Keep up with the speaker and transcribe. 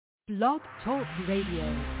Blog Talk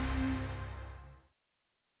Radio.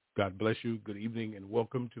 God bless you. Good evening and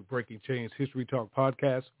welcome to Breaking Chains History Talk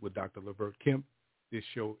Podcast with Dr. Levert, Kemp. This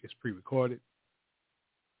show is pre-recorded.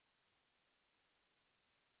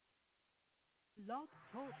 Blog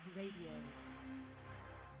Talk Radio.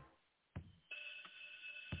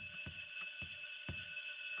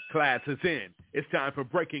 Class is in. It's time for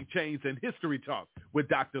Breaking Chains and History Talk with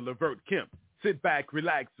Dr. Levert, Kemp. Sit back,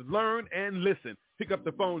 relax, learn, and listen. Pick up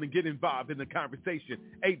the phone and get involved in the conversation.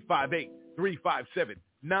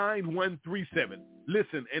 858-357-9137.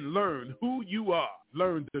 Listen and learn who you are.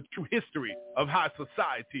 Learn the true history of how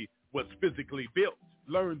society was physically built.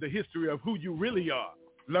 Learn the history of who you really are.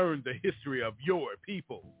 Learn the history of your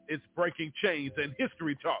people. It's Breaking Chains and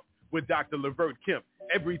History Talk with Dr. Levert Kemp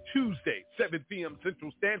every Tuesday, 7 p.m.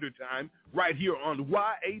 Central Standard Time, right here on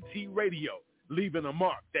YAT Radio, leaving a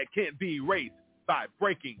mark that can't be erased by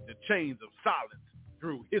breaking the chains of silence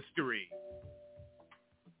through history.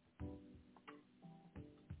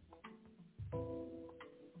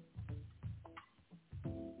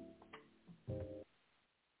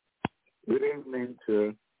 Good evening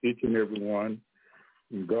to each and every one.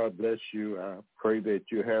 And God bless you. I pray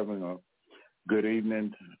that you're having a good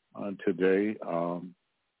evening today.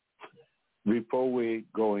 Before we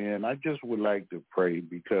go in, I just would like to pray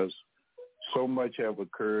because so much have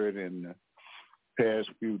occurred in the past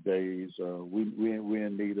few days. We're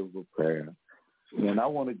in need of a prayer. And I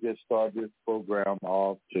want to just start this program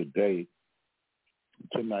off tonight,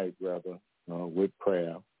 with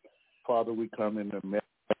prayer. Father, we come in the name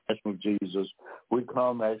of Jesus. We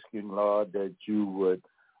come asking, Lord, that you would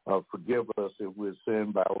forgive us if we're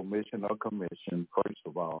sinned by omission or commission, first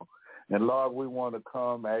of all. And, Lord, we want to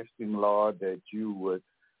come asking, Lord, that you would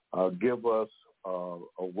give us a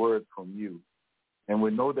word from you. And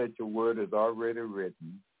we know that your word is already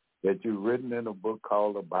written, that you've written in a book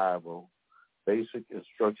called the Bible, Basic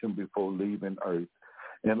Instruction Before Leaving Earth.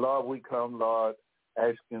 And, Lord, we come, Lord,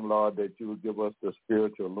 asking, Lord, that you would give us the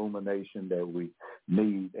spiritual illumination that we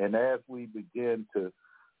need. And as we begin to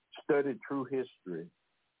study true history,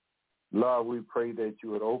 Lord, we pray that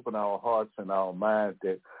you would open our hearts and our minds,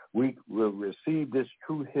 that we will receive this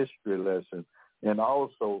true history lesson and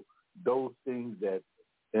also those things that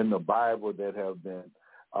in the Bible that have been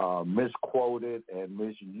misquoted and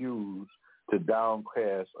misused to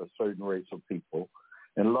downcast a certain race of people.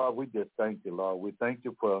 And, Lord, we just thank you, Lord. We thank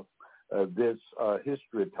you for this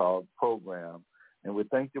History Talk program. And we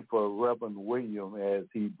thank you for Reverend William as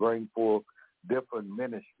he brings forth different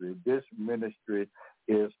ministry. This ministry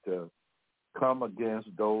is to come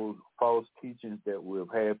against those false teachings that we've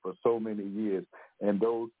had for so many years and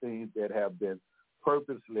those things that have been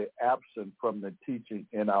purposely absent from the teaching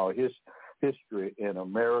in our history in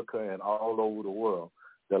America and all over the world.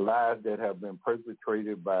 The lies that have been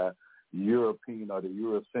perpetrated by European or the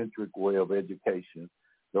Eurocentric way of education,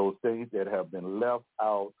 those things that have been left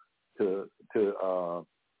out to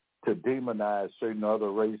demonize certain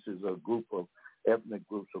other races or ethnic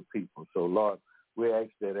groups of people. So, Lord, we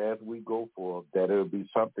ask that as we go forth, that there will be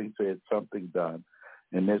something said, something done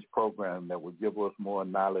in this program that will give us more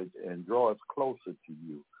knowledge and draw us closer to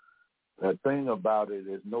you. The thing about it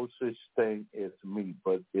is no such thing as me,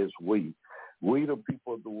 but it's we. We, the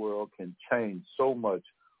people of the world, can change so much.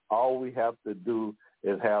 All we have to do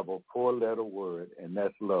is have a 4-letter word, and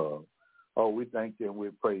that's love. Oh, we thank you and we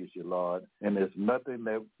praise you, Lord. And there's nothing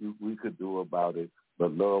that we could do about it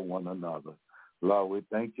but love one another. Lord, we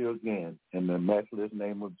thank you again. In the matchless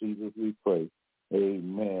name of Jesus we pray.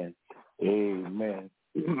 Amen. Amen.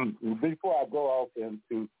 Before I go off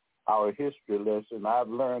into our history lesson, I've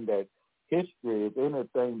learned that history is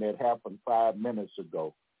anything that happened 5 minutes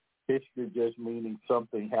ago. History just meaning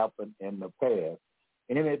something happened in the past.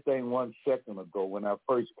 Anything 1 second ago when I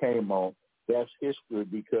first came on, that's history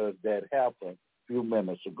because that happened a few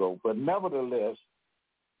minutes ago. But nevertheless,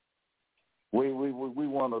 we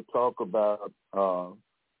want to talk about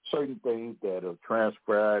certain things that are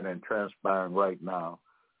transpired and transpiring right now.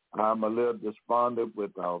 I'm a little despondent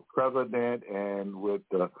with our president and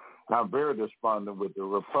I'm very despondent with the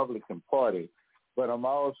Republican Party, but I'm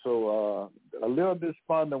also a little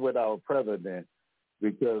despondent with our president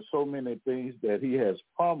because so many things that he has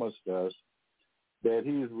promised us that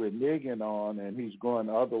he's reneging on and he's going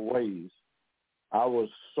other ways. I was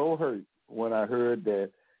so hurt when I heard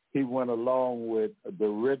that he went along with the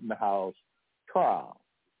Rittenhouse trial.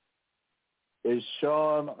 It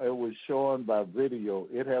was shown by video.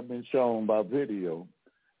 It had been shown by video.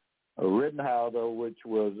 Rittenhouse, which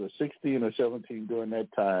was 16 or 17 during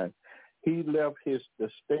that time, he left the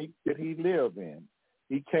state that he lived in.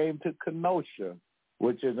 He came to Kenosha,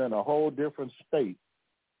 which is in a whole different state.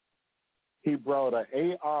 He brought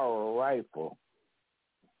an AR rifle,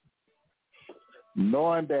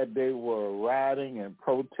 knowing that they were rioting and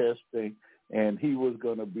protesting, and he was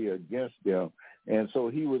going to be against them. And so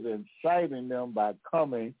he was inciting them by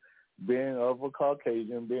coming, being of a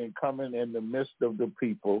Caucasian, coming in the midst of the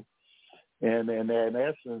people, and in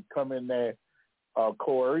essence, coming there,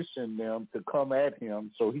 coercing them to come at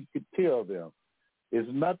him so he could kill them. There's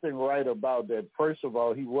nothing right about that. First of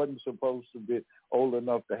all, he wasn't supposed to be old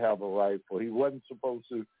enough to have a rifle. He wasn't supposed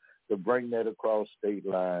to bring that across state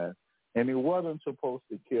lines. And he wasn't supposed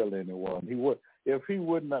to kill anyone. If he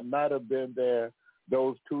would not have been there,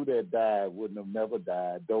 those two that died wouldn't have never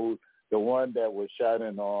died. The one that was shot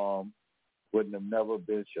in the arm wouldn't have never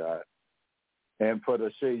been shot. And for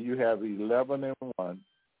the say you have 11 and 1,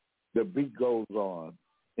 the beat goes on.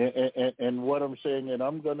 And what I'm saying, and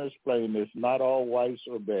I'm going to explain this, not all whites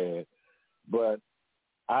are bad, but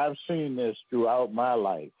I've seen this throughout my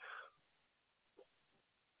life,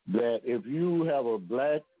 that if you have a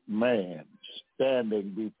black man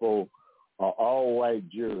standing before an all-white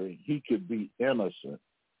jury, he could be innocent.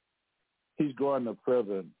 He's going to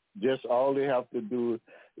prison. Just all they have to do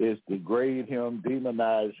is degrade him,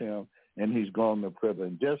 demonize him, and he's going to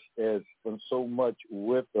prison. Just as so much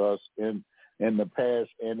with us in the past,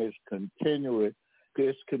 and it's continuous.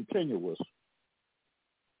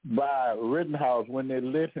 By Rittenhouse, when they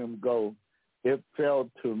let him go, it felt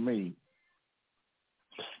to me,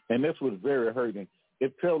 and this was very hurting,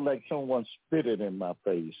 it felt like someone spit it in my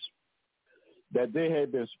face, that they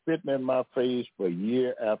had been spitting in my face for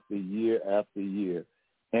year after year after year,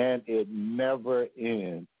 and it never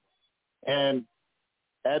ends. And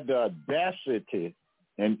at the audacity,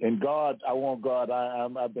 and God, I want God,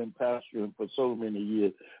 I've been pastoring for so many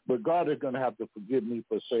years, but God is going to have to forgive me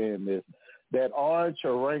for saying this, that orange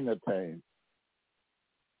orangutan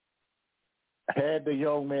had the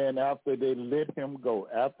young man, after they let him go,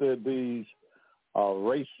 after these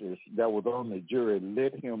racists that was on the jury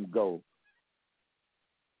let him go,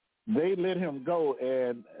 they let him go,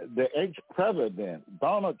 and the ex-president,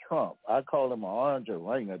 Donald Trump, I call him an orange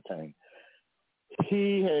orangutan,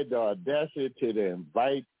 he had the audacity to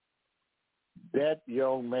invite that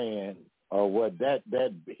young man, or that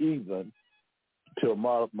heathen, to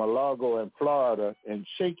Mar-a-Lago in Florida and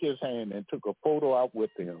shake his hand and took a photo out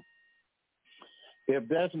with him. If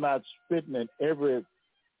that's not spitting in every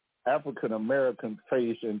African-American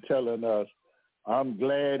face and telling us, I'm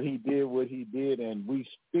glad he did what he did and we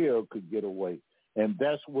still could get away. And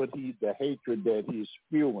that's what the hatred that he's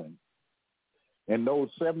spewing. And those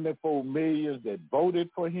 74 million that voted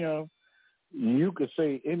for him, you could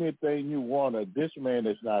say anything you want. This man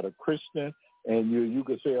is not a Christian, and you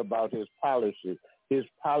could say about his policies. His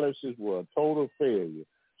policies were a total failure.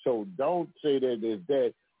 So don't say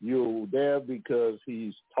that you're there because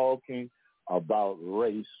he's talking about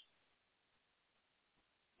race.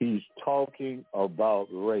 He's talking about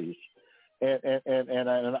race. And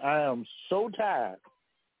I am so tired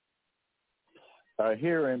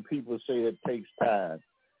hearing people say it takes time.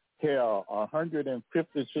 Hell,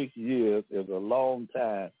 156 years is a long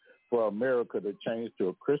time for America to change to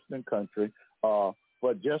a Christian country,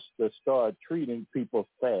 but just to start treating people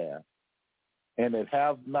fair. And it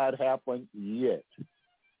has not happened yet.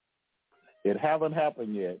 It haven't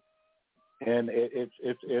happened yet. And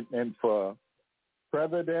and for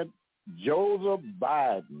President Joseph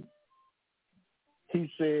Biden,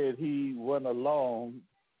 he said he went along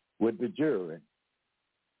with the jury.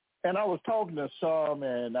 And I was talking to some,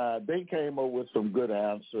 and they came up with some good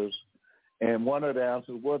answers. And one of the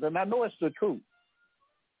answers was, and I know it's the truth,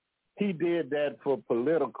 he did that for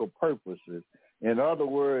political purposes. In other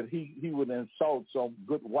words, he would insult some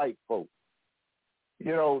good white folk.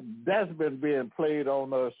 You know, that's been being played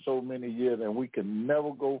on us so many years, and we can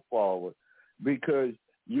never go forward because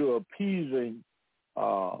you're appeasing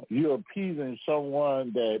someone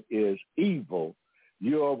that is evil.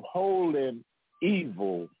 You're upholding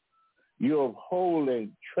evil. You're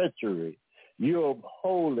upholding treachery. You're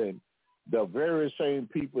upholding the very same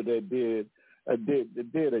people that did a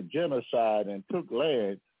genocide and took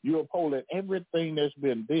land. You're upholding everything that's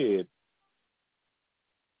been did.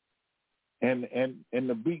 And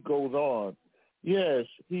the beat goes on. Yes,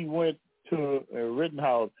 he went to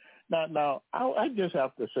Rittenhouse. Now I just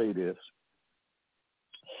have to say this.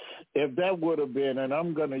 If that would have been, and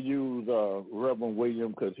I'm going to use Reverend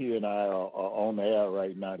William because he and I are on the air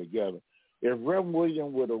right now together. If Reverend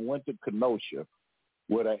William would have went to Kenosha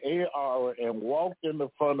with an AR and walked in the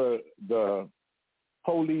front of the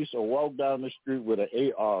police or walked down the street with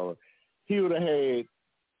an AR, he would have had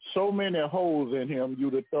so many holes in him,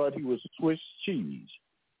 you'd have thought he was Swiss cheese.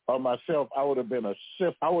 or myself, I would have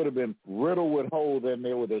been riddled with holes, and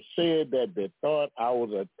they would have said that they thought I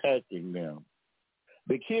was attacking them.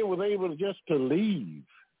 The kid was able just to leave.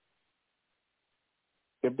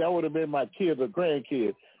 If that would have been my kids or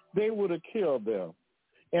grandkids, they would have killed them.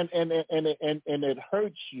 And it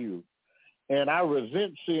hurts you. And I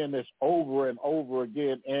resent seeing this over and over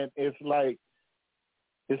again. And it's like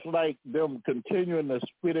them continuing to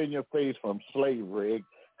spit in your face from slavery,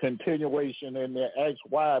 continuation, and they ask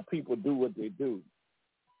why people do what they do.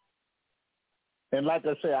 And like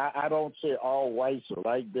I say, I don't say all whites are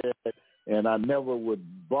like that, and I never would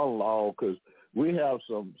bundle all, because we have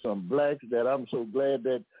some blacks that I'm so glad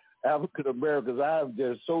that African Americans, I'm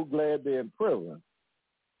just so glad they're in prison,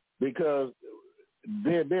 because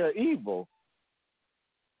they're evil.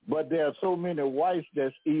 But there are so many whites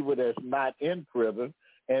that's evil that's not in prison,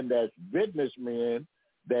 and that's businessmen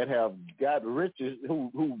that have got riches,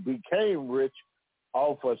 who became rich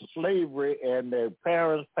off of slavery, and their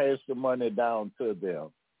parents passed the money down to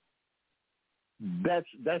them.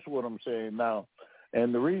 That's what I'm saying now.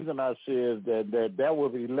 And the reason I say is that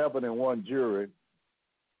was 11-1 jury,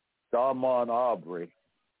 Ahmaud Arbery.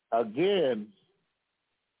 Again,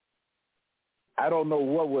 I don't know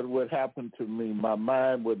what would happen to me. My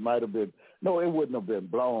mind might have been, no, it wouldn't have been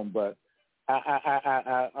blown, but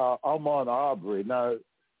Ahmaud Arbery. Now,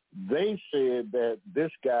 they said that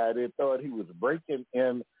this guy, they thought he was breaking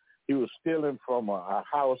in, he was stealing from a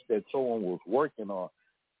house that someone was working on.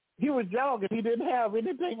 He was jogging. He didn't have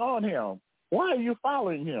anything on him. Why are you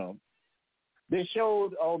following him? They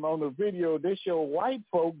showed on the video, they showed white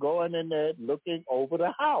folk going in there looking over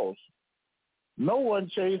the house. No one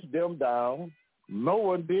chased them down. No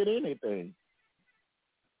one did anything.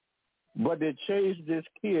 But they chased this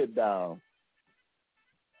kid down.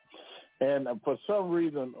 And for some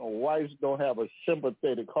reason, whites don't have a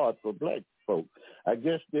sympathetic heart for black folk. I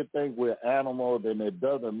guess they think we're animals, and it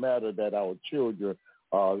doesn't matter that our children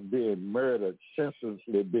are being murdered,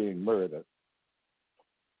 senselessly being murdered.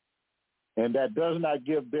 And that does not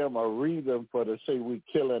give them a reason for to say we're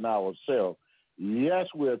killing ourselves. Yes,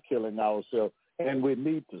 we're killing ourselves, and we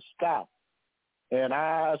need to stop. And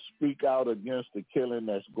I speak out against the killing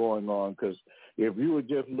that's going on, because if you would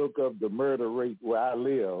just look up the murder rate where I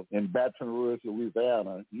live in Baton Rouge,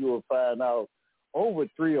 Louisiana, you will find out over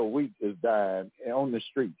 3 a week is dying on the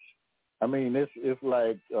streets. I mean, it's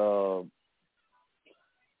like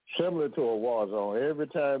similar to a war zone. Every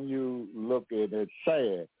time you look at it, it's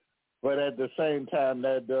sad. But at the same time,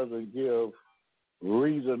 that doesn't give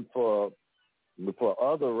reason for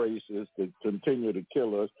other races to continue to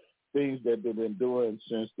kill us, things that they've been doing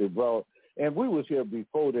since they brought. And we was here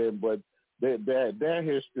before then, but their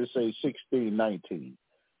history say 1619.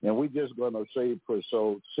 And we just going to say for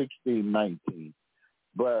so 1619.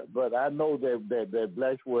 But I know that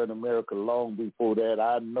blacks were in America long before that.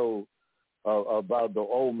 I know about the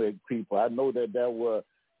Olmec people. I know that there were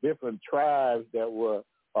different tribes that were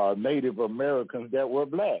Native Americans that were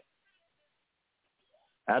black.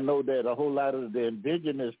 I know that a whole lot of the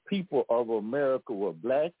indigenous people of America were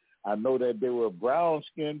black. I know that they were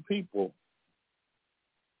brown-skinned people.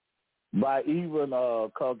 By even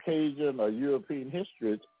Caucasian or European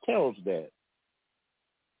history, it tells that,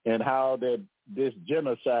 and how that this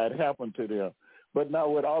genocide happened to them. But now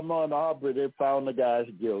with Ahmaud Arbery, they found the guys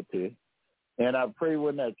guilty. And I pray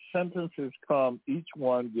when that sentences come, each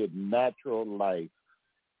one get natural life.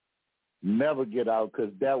 Never get out,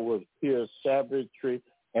 because that was pure savagery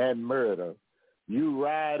and murder. You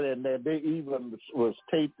ride, and then they even was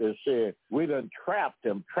taped that said, we done trapped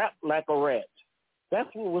him, trapped like a rat. That's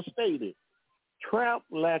what was stated.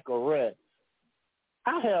 Trapped like a rat.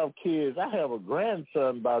 I have kids. I have a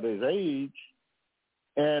grandson about his age.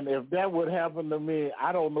 And if that would happen to me,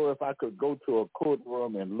 I don't know if I could go to a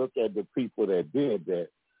courtroom and look at the people that did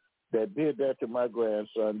that to my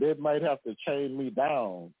grandson. They might have to chain me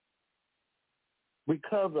down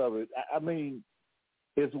because of it. I mean,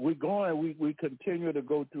 we continue to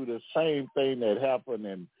go through the same thing that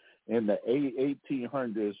happened in the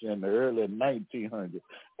 1800s and the early 1900s.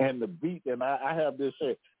 And the beat, and I have this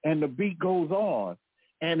say, and the beat goes on,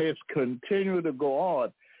 and it's continuing to go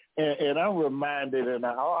on. And I'm reminded, and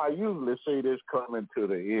I usually say this coming to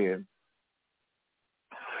the end,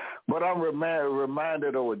 but I'm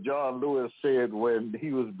reminded of what John Lewis said when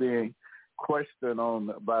he was being questioned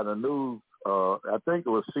by the news. I think it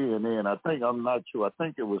was CNN. I'm not sure. I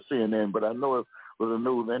think it was CNN, but I know it was the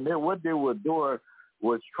news. And what they were doing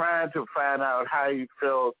was trying to find out how he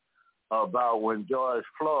felt about when George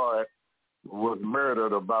Floyd was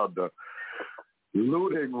murdered, about the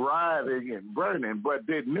looting, rioting, and burning. But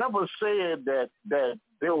they never said that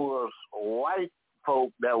there was white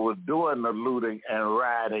folk that was doing the looting and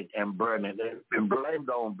rioting and burning. They've been blamed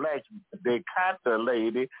on blacks. They caught the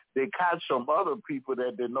lady. They caught some other people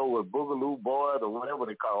that they know were Boogaloo Boys or whatever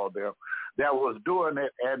they called them that was doing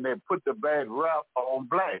it, and they put the bad rap on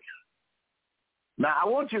blacks. Now, I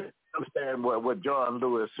want you to understand what John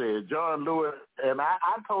Lewis said. John Lewis, and I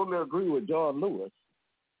totally agree with John Lewis,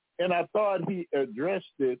 and I thought he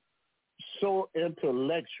addressed it so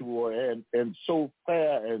intellectual and so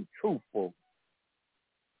fair and truthful.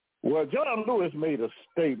 Well, John Lewis made a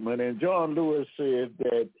statement, and John Lewis said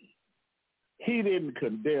that he didn't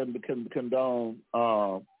condone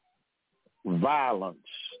violence,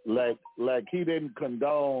 like he didn't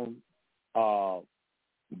condone the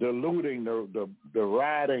looting, the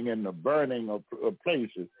rioting, and the burning of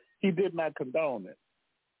places. He did not condone it.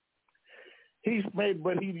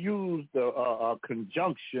 But he used a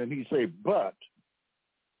conjunction. He said, but.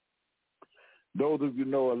 Those of you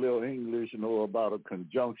know a little English know about a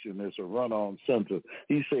conjunction. It's a run-on sentence.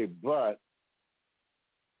 He said, but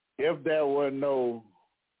if there were no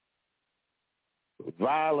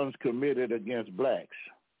violence committed against blacks,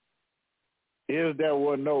 if there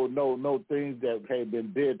were no things that had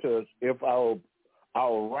been did to us, if our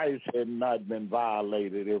rights had not been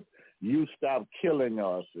violated, if you stopped killing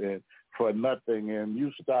us and for nothing, and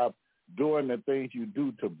you stopped doing the things you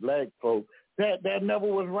do to black folk, that never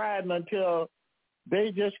was right until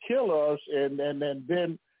they just kill us, and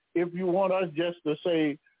then if you want us just to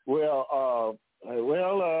say, we're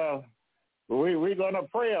gonna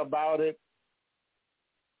pray about it,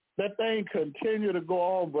 that thing continue to go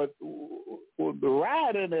on. But the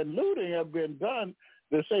rioting and looting have been done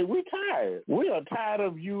to say we're tired. We are tired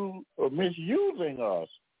of you misusing us.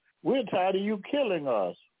 We're tired of you killing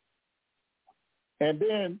us. And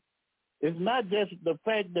then it's not just the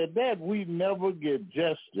fact that we never get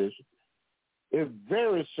justice. It's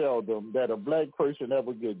very seldom that a black person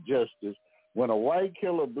ever gets justice. When a white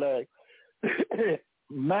kill a black,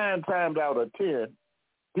 9 times out of 10,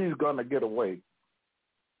 he's going to get away.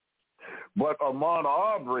 But Ahmaud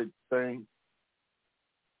Arbery thing,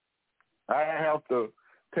 I have to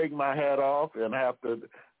take my hat off and have to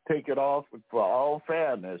take it off for all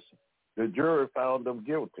fairness. The jury found them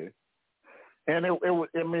guilty. And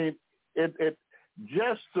it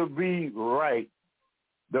just to be right,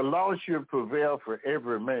 the law should prevail for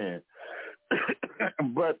every man.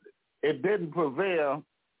 But it didn't prevail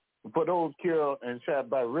for those killed and shot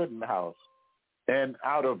by Rittenhouse. And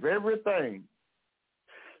out of everything,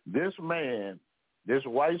 this man, this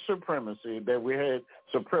white supremacy that we had,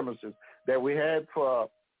 supremacists that we had for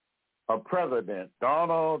a president,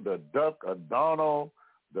 Donald, the duck, or Donald,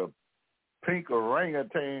 the pink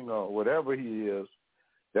orangutan, or whatever he is,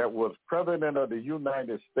 that was president of the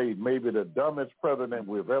United States, maybe the dumbest president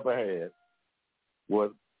we've ever had,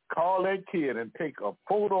 would call that kid and take a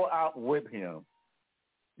photo out with him.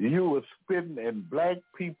 You were spitting in black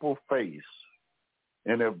people's face.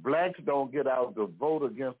 And if blacks don't get out to vote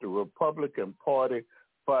against the Republican Party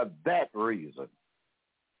for that reason,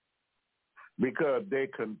 because they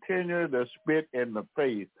continue to spit in the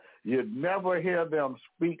face, you'd never hear them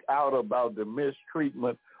speak out about the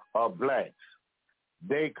mistreatment of blacks.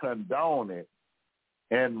 They condone it.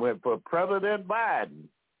 And for President Biden,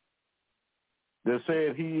 they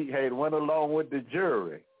said he had went along with the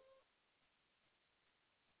jury,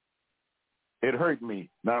 it hurt me.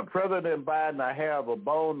 Now, President Biden, I have a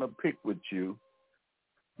bone to pick with you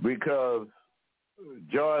because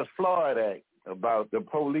George Floyd Act about the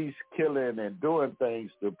police killing and doing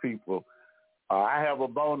things to people, I have a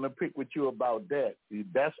bone to pick with you about that.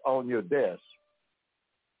 That's on your desk.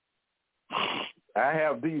 I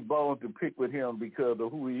have these bones to pick with him because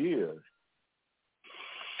of who he is.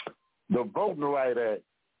 The Voting Rights Act,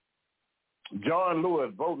 John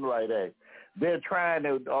Lewis Voting Rights Act, they're trying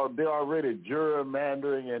to, they're already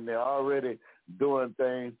gerrymandering and they're already doing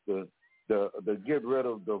things to get rid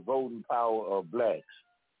of the voting power of blacks.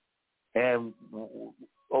 And,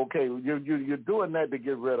 okay, you're doing that to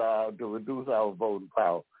get rid of, to reduce our voting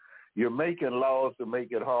power. You're making laws to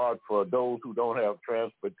make it hard for those who don't have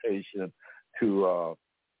transportation to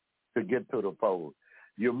get to the polls.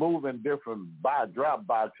 You're moving different drop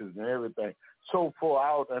boxes and everything so far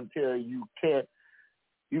out until you can't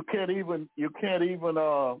even get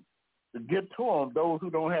to them, those who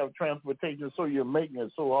don't have transportation, so you're making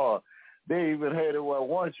it so hard. They even had it where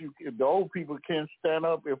once the old people can't stand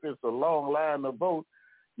up if it's a long line to vote,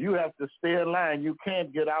 you have to stay in line. You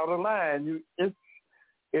can't get out of line. It's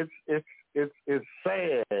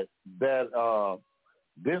sad that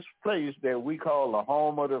this place that we call the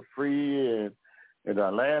home of the free and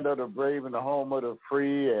the land of the brave and the home of the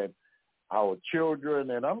free, and our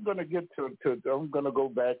children, and I'm going to get to I'm going to go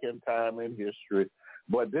back in time in history,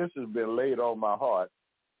 but this has been laid on my heart.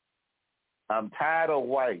 I'm tired of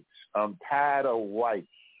whites. I'm tired of whites,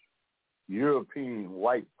 European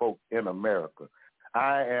white folk in America.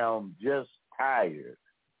 I am just tired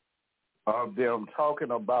of them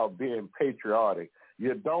talking about being patriotic.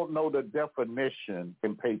 You don't know the definition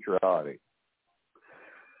in patriotic.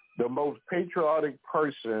 The most patriotic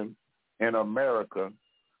person in America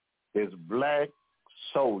is black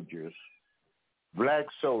soldiers. Black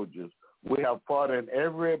soldiers. We have fought in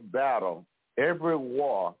every battle, every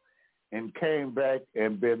war, and came back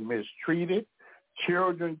and been mistreated,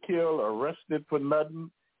 children killed, arrested for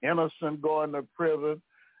nothing, innocent going to prison.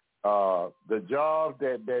 The jobs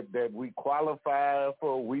that we qualify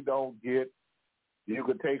for, we don't get. You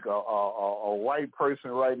could take a white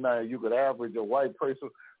person right now, you could average a white person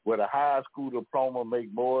with a high school diploma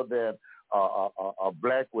make more than a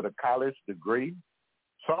black with a college degree.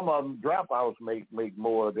 Some of them dropouts make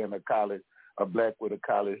more than a black with a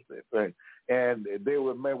college thing. And they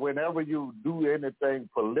would, whenever you do anything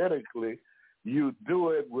politically, you do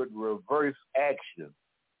it with reverse action.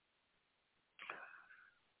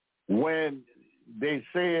 When they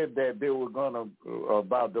said that they were going to,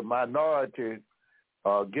 about the minority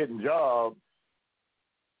getting jobs,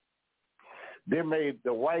 they made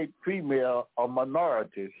the white female a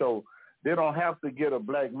minority. So they don't have to get a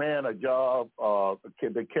black man a job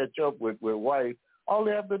to catch up with white. All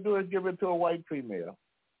they have to do is give it to a white female.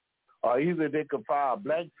 Or either they could fire a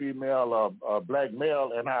black female or a black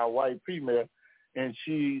male and hire a white female, and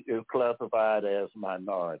she is classified as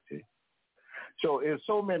minority. So it's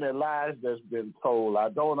so many lies that's been told. I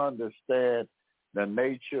don't understand the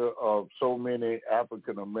nature of so many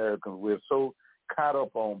African Americans. We're so caught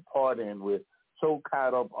up on partying. We're so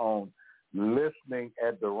caught up on listening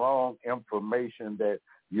at the wrong information that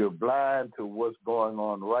you're blind to what's going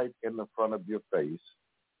on right in the front of your face.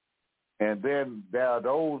 And then there are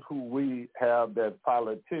those who we have, that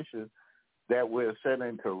politicians that we're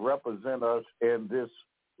sending to represent us in this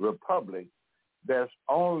republic, that's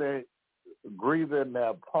only greasing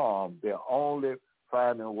their palm. They're only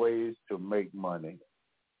finding ways to make money.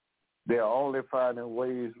 They're only finding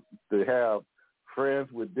ways to have friends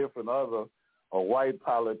with different other white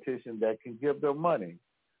politicians that can give them money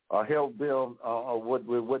or help them with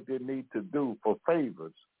what they need to do for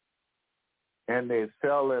favors. And they're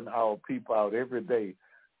selling our people out every day.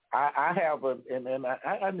 I haven't, and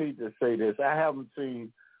I need to say this, I haven't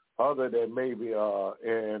seen other than maybe,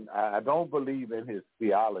 and I don't believe in his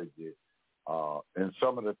theology and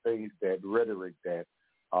some of the things that rhetoric that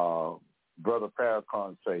Brother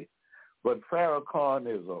Farrakhan say. But Farrakhan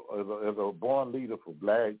is a born leader for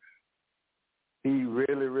blacks. He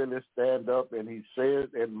really, really stand up and he says,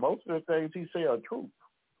 and most of the things he say are truth.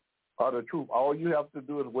 Are the truth. All you have to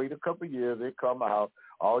do is wait a couple of years, they come out.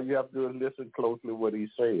 All you have to do is listen closely what he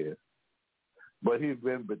says. But he's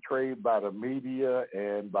been betrayed by the media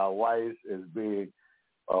and by whites as being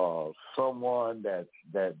someone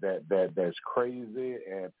that's crazy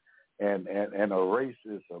and a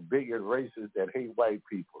racist, a bigot racist that hate white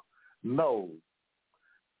people. No.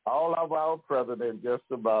 All of our presidents, just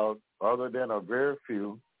about, other than a very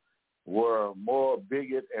few, were more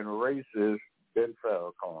bigot and racist than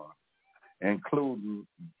Farrakhan, including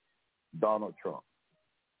Donald Trump.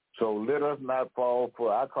 So let us not fall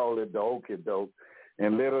for, I call it the okie doke,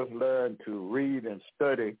 and let us learn to read and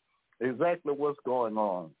study exactly what's going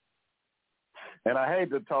on. And I hate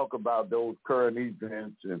to talk about those current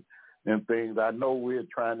events and things. I know we're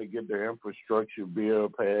trying to get the infrastructure bill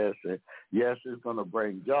passed, and yes, it's going to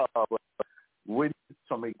bring jobs, but we need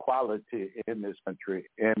some equality in this country,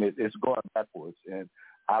 and it's going backwards. And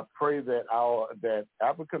I pray that that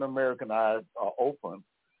African American eyes are open,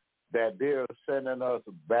 that they're sending us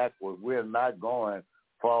backward. We're not going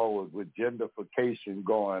forward with gentrification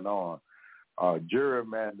going on,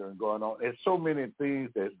 gerrymandering going on. There's so many things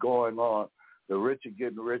that's going on. The rich are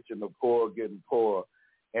getting rich and the poor are getting poor.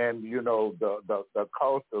 And, you know, the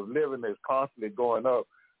cost of living is constantly going up.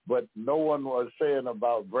 But no one was saying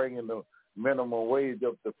about bringing the minimum wage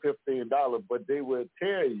up to $15, but they will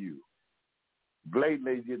tell you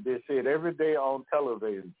blatantly. They said every day on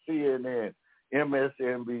television, CNN,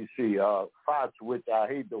 MSNBC, Fox, which I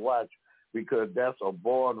hate to watch because that's a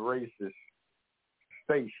born racist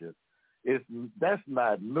station. That's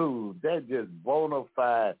not news. That's just bona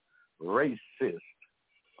fide racist.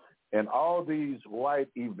 And all these white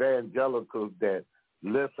evangelicals that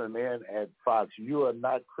listen in at Fox, you are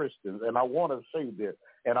not Christians. And I want to say this,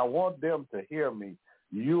 and I want them to hear me.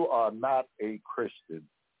 You are not a Christian.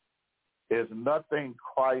 There's nothing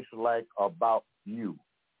Christ-like about you.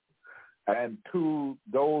 And to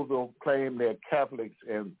those who claim they're Catholics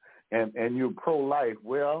and you're pro-life,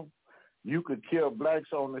 well, you could kill blacks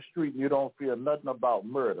on the street and you don't feel nothing about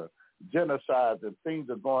murder. Genocides and things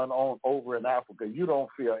are going on over in Africa. You don't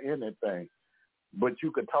feel anything, but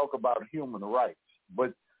you could talk about human rights.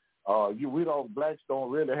 But blacks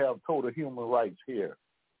don't really have total human rights here.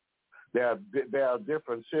 There are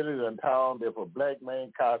different cities and towns. If a black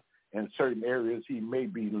man caught in certain areas, he may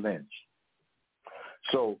be lynched.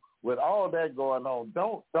 So with all that going on,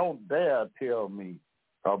 don't dare tell me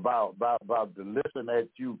about to listen at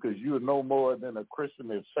you, because you're no more than a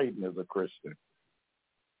Christian as Satan is a Christian.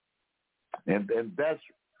 And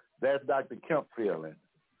that's Dr. Kemp feeling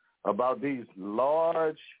about these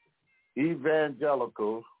large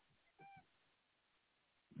evangelicals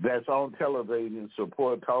that's on television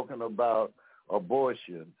support talking about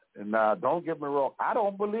abortion. And now, don't get me wrong, I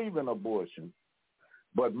don't believe in abortion,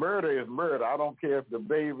 but murder is murder. I don't care if the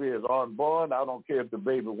baby is unborn. I don't care if the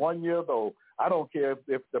baby 1 year old. I don't care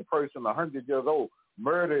if the person 100 years old.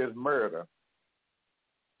 Murder is murder.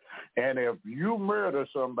 And if you murder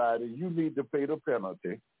somebody, you need to pay the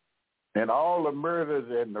penalty. And all the murders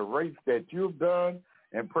and the rapes that you've done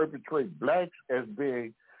and perpetrate blacks as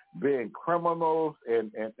being criminals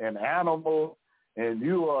and animals, and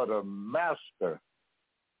you are the master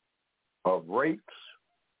of rapes,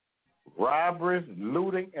 robberies,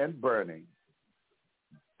 looting, and burning.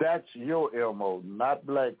 That's your MO, not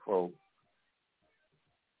black folk.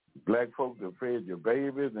 Black folk that fed your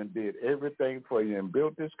babies and did everything for you and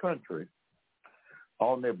built this country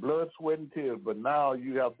on their blood, sweat, and tears. But now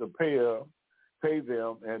you have to pay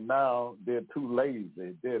them, and now they're too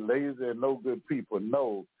lazy. They're lazy and no good people.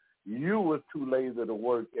 No, you was too lazy to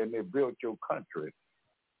work, and they built your country.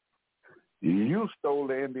 You stole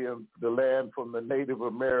the land from the Native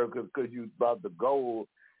Americans because you bought the gold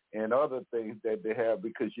and other things that they have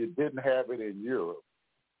because you didn't have it in Europe.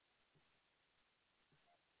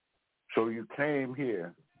 So you came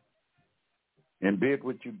here and did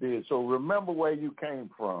what you did. So remember where you came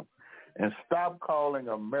from and stop calling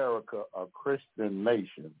America a Christian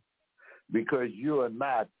nation, because you are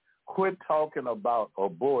not. Quit talking about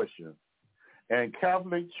abortion. And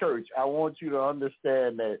Catholic Church, I want you to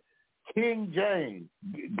understand that King James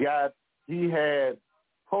had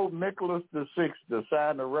Pope Nicholas VI to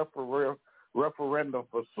sign a referendum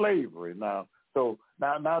for slavery. Now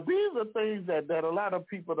these are things that a lot of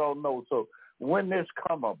people don't know. So when this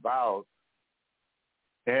come about,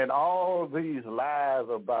 and all these lies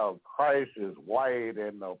about Christ is white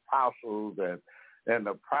and the apostles and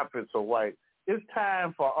the prophets are white, it's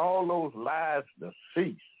time for all those lies to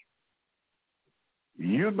cease.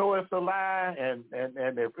 You know it's a lie, and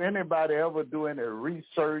if anybody ever do any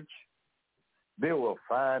research, they will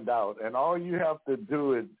find out. And all you have to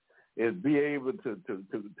do is be able to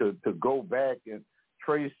go back and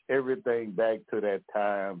trace everything back to that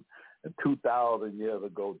time, 2,000 years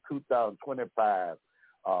ago, 2025,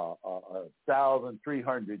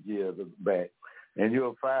 1,300 years back. And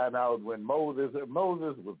you'll find out when Moses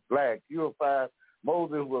was black, you'll find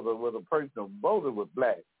Moses was a person. Moses was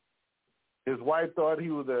black. His wife thought he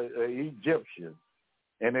was an Egyptian.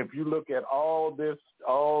 And if you look at all the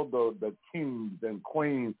kings and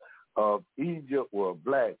queens of Egypt were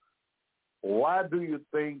black. Why do you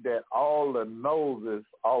think that all the noses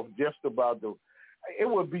off just about it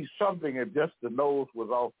would be something if just the nose was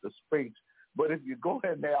off the Sphinx. But if you go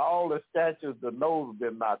in there, all the statues, the nose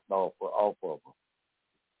been knocked off of them.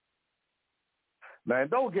 Now,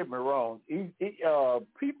 don't get me wrong.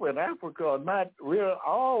 People in Africa are not real.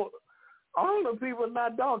 All the people are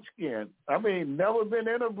not dark-skinned. I mean, never been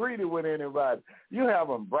interbreeded with anybody. You have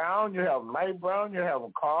them brown, you have them light brown, you have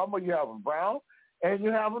them caramel, you have them brown, and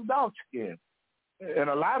you have them dark-skinned. And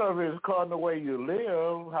a lot of it is according to the way you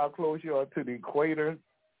live, how close you are to the equator.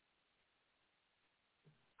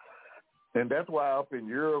 And that's why up in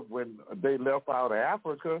Europe, when they left out of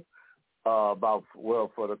Africa,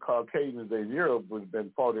 for the Caucasians in Europe, it's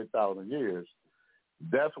been 40,000 years.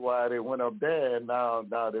 That's why they went up there, and now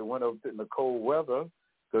they went up in the cold weather,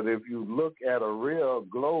 because if you look at a real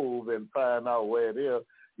globe and find out where it is,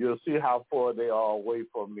 you'll see how far they are away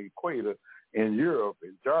from the equator. In Europe,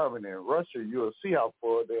 in Germany, and Russia, you'll see how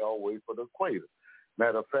far they are away from the equator.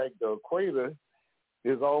 Matter of fact, the equator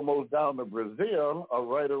is almost down to Brazil or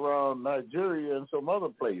right around Nigeria and some other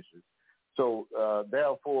places. So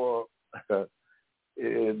therefore,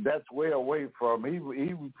 that's way away from,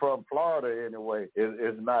 even from Florida anyway,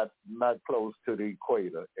 is not close to the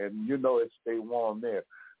equator. And you know it stay warm there.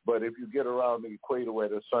 But if you get around the equator where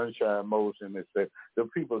the sunshine most, and the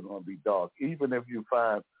people are going to be dark. Even if you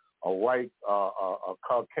find a white, a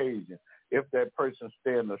Caucasian, if that person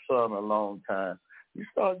stay in the sun a long time, he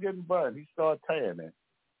start getting burned. He start tanning.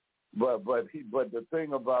 But the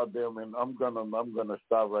thing about them, and I'm gonna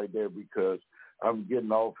stop right there because I'm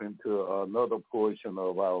getting off into another portion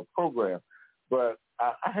of our program. But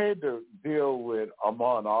I had to deal with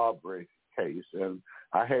Ahmaud Arbery's case, and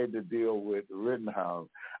I had to deal with Rittenhouse.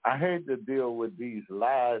 I had to deal with these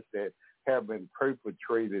lies that have been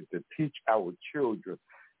perpetrated to teach our children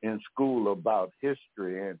in school about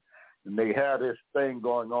history, and they have this thing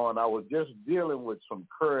going on. I was just dealing with some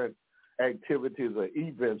current activities or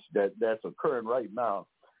events that's occurring right now,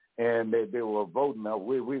 and they were voting. Now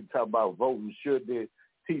we talk about voting. Should they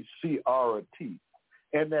teach CRT?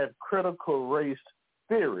 And that critical race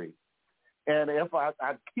theory. And if I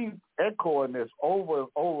keep echoing this over and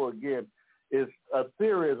over again, it's a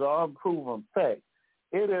theory is an unproven fact.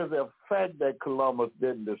 It is a fact that Columbus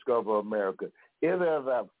didn't discover America. It is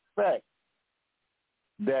a fact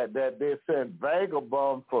that they sent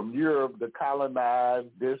vagabonds from Europe to colonize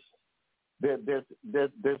this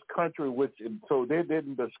country, so they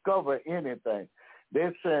didn't discover anything.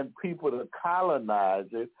 They sent people to colonize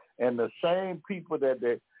it, and the same people that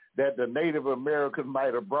the Native Americans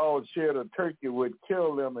might have brought, shared a turkey with,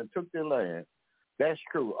 killed them and took their land. That's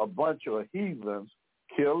true. A bunch of heathens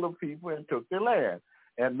killed the people and took their land.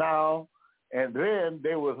 And then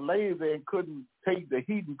they was lazy and couldn't take the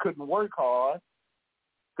heat and couldn't work hard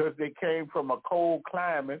because they came from a cold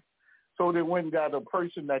climate. So they went and got a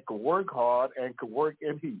person that could work hard and could work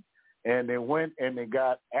in heat. And they went and they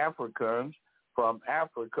got Africans from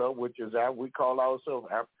Africa, which is we call ourselves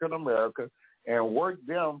African American, and worked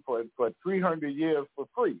them for 300 years for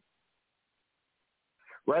free.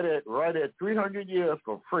 Right at 300 years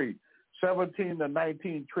for free, $17 to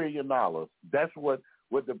 $19 trillion. That's what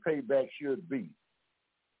the payback should be.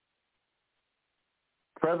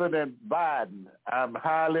 President Biden, I'm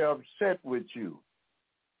highly upset with you.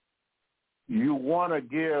 You want to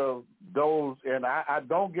give those, and I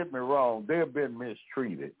don't get me wrong, they've been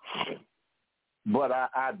mistreated. But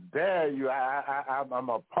I dare you, I'm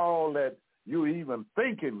appalled that you even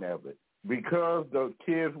thinking of it because the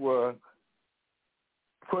kids were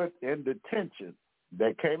put in detention.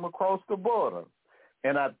 They came across the border.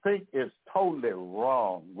 And I think it's totally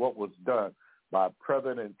wrong what was done by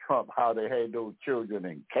President Trump, how they had those children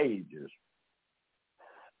in cages.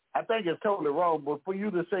 I think it's totally wrong, but for you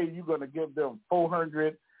to say you're going to give them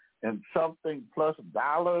 $400 and something plus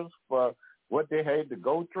dollars for what they had to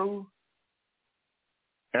go through,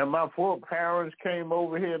 and my foreparents came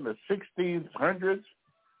over here in the 1600s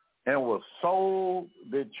and were sold,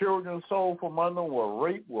 their children sold from under them, were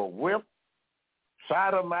raped, were whipped,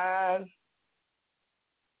 sodomized,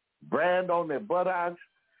 brand on their buttocks,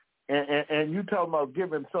 and you talking about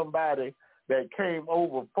giving somebody that came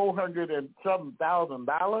over $400 and something thousand,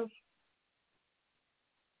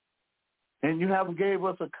 and you haven't gave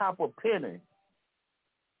us a copper penny.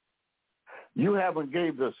 You haven't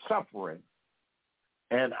gave the suffering.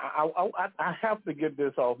 And I have to get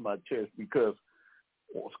this off my chest because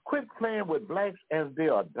quit playing with blacks as they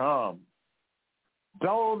are dumb.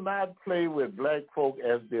 Do not play with black folk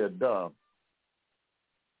as they're dumb.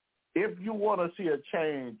 If you want to see a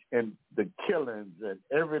change in the killings and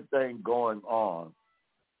everything going on,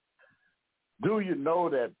 do you know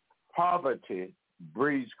that poverty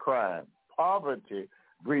breeds crime? Poverty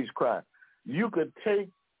breeds crime. You could take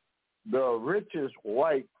the richest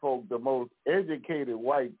white folk, the most educated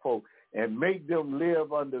white folk, and make them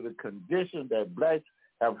live under the condition that blacks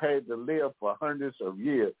have had to live for hundreds of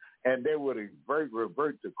years, and they would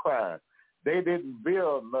revert to crime. They didn't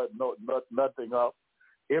build nothing up.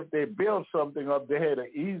 If they built something up, they had an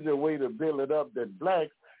easier way to build it up than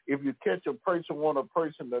blacks. If you catch a person, want a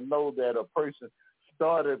person to know that a person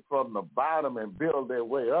started from the bottom and built their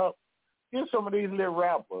way up, get some of these little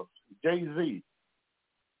rappers, Jay-Z,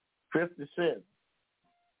 50 Cent.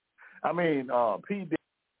 I mean, P.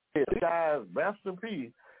 Diddy, guys, Master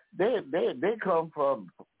P. They come from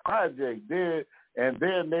project, and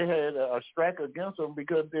then they had a strike against them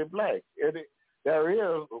because they're black. There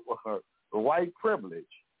is white privilege.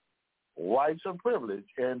 Whites are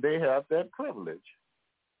privileged, and they have that privilege.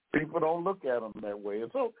 People don't look at them that way.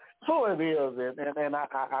 And so it is, and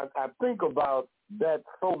I think about that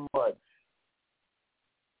so much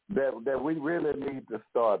that we really need to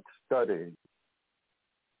start studying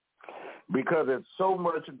because it's so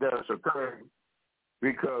much that's occurring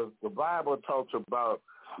because the Bible talks about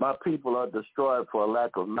my people are destroyed for a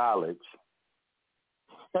lack of knowledge.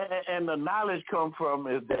 And the knowledge comes from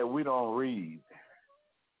is that we don't read.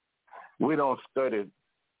 We don't study.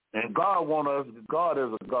 And God is a God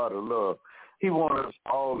of love. He wants us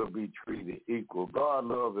all to be treated equal. God's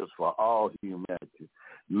love is for all humanity,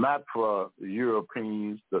 not for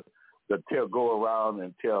Europeans to go around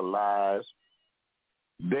and tell lies.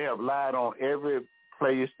 They have lied on every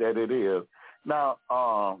place that it is. Now,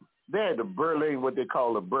 they had the Berlin, what they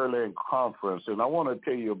call the Berlin Conference, and I want to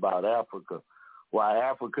tell you about Africa, why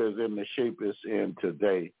Africa is in the shape it's in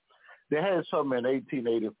today. They had something in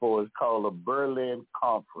 1884. It's called the Berlin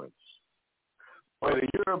Conference, where the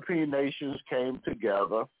European nations came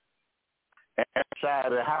together and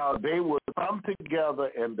decided how they would come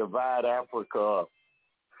together and divide Africa up.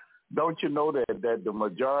 Don't you know that the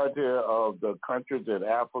majority of the countries in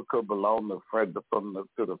Africa belong to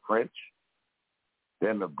the French,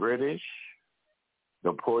 then the British,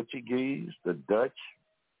 the Portuguese, the Dutch?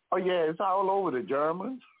 Oh, yeah, it's all over the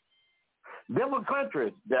Germans. Them are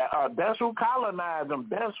countries. That's who colonize them.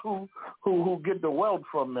 That's who get the wealth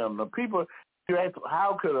from them. The people,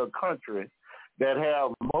 how could a country that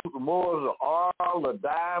have more of oil, the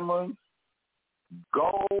diamonds,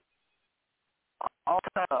 gold, all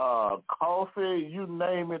kind of coffee, you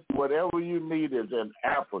name it, whatever you need is in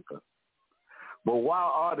Africa. But why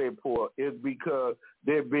are they poor? It's because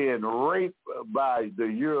they're being raped by the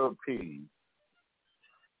Europeans.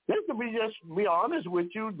 Just to be honest with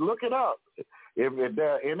you, look it up. If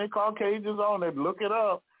there are any Caucasians on it, look it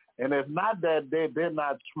up. And it's not that they're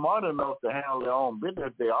not smart enough to handle their own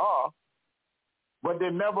business. They are. But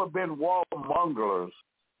they've never been warmongers.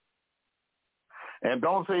 And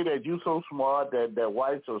don't say that you're so smart, that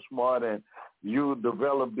whites are smart and you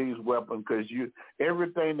develop these weapons, because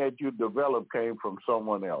everything that you developed came from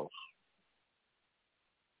someone else.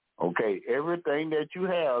 Okay, everything that you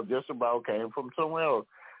have just about came from someone else.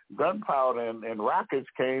 Gunpowder and rockets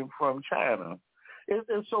came from China.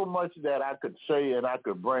 There's so much that I could say and I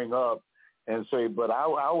could bring up and say, but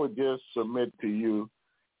I would just submit to you,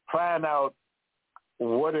 find out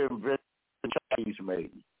what invention the Chinese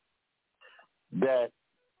made, that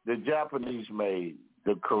the Japanese made,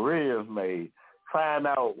 the Koreans made. Find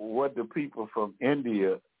out what the people from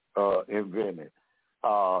India invented.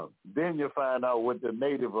 Then you find out what the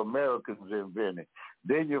Native Americans invented.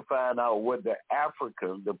 Then you find out what the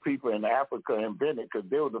Africans, the people in Africa invented, because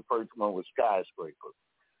they were the first one with skyscrapers.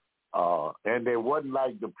 And they wasn't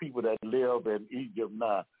like the people that live in Egypt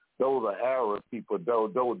now. Those are Arab people,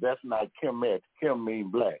 though that's not Kemet. Kem mean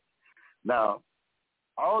black. Now,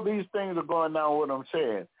 all these things are going down what I'm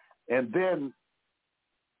saying. And then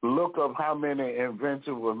look up how many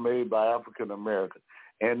inventions were made by African Americans.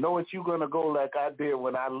 And know what you're going to go like I did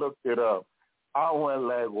when I looked it up. I went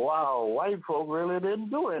like, wow, white folk really didn't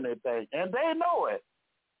do anything. And they know it.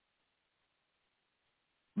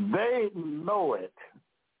 They know it.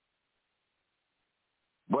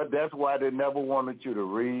 But that's why they never wanted you to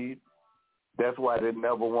read. That's why they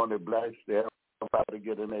never wanted blacks to ever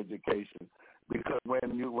get an education. Because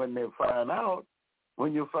when you find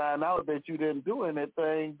out that you didn't do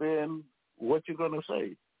anything, then what you gonna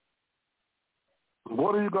say?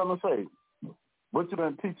 What are you gonna say? What you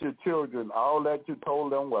gonna teach your children? All that you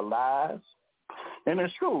told them were lies, and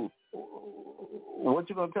it's true. What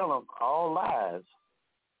you gonna tell them? All lies,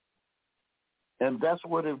 and that's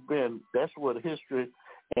what it's been. That's what history,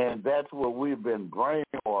 and that's what we've been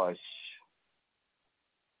brainwashed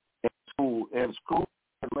in school in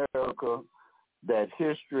America. That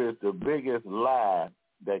history is the biggest lie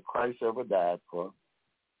that Christ ever died for.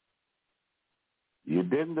 You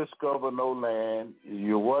didn't discover no land.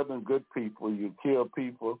 You wasn't good people. You killed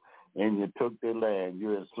people and you took their land.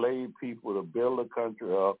 You enslaved people to build a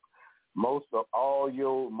country up. Mostly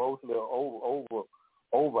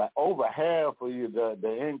over half of you,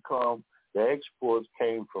 the income, the exports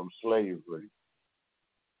came from slavery.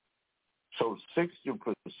 So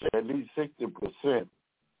 60%, at least 60%.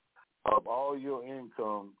 Of all your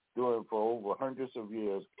income doing for over hundreds of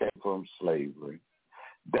years came from slavery.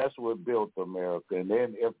 That's what built America. And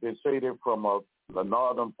then if they say they're from the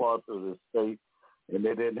northern parts of the state and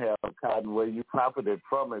they didn't have cotton, well, you profited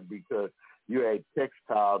from it because you had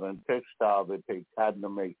textiles, and textiles, they take cotton to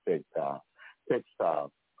make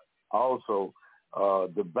textiles. Also,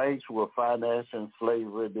 the banks were financing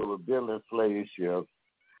slavery. They were building slave ships.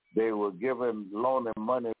 They were loaning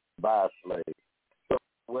money to buy slaves.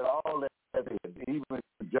 With all that, even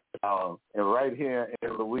Georgia, and right here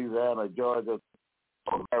in Louisiana, Georgia,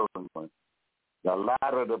 Maryland, a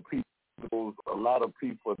lot of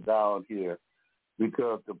people down here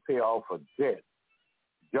because to pay off a debt.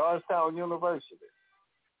 Georgetown University,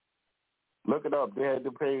 look it up. They had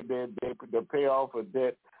to pay off a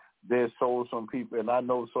debt. They sold some people, and I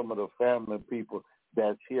know some of the family people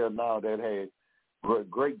that's here now that had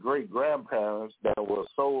great grandparents that were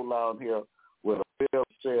sold out here with a bill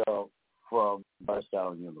cell from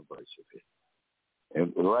Georgetown University.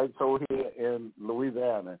 And right so here in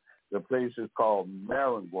Louisiana, the place is called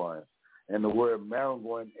Maringouin. And the word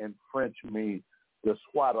Maringouin in French means the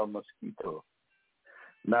swat or mosquito.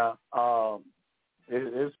 Now,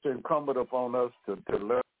 it's incumbent upon us to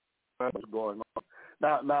learn what's going on.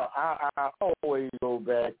 Now, I always go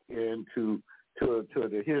back into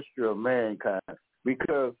the history of mankind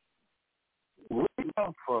because we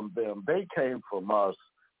come from them. They came from us.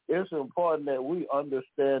 It's important that we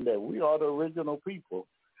understand that we are the original people,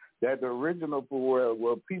 that the original people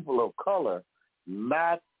were people of color,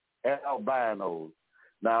 not albinos.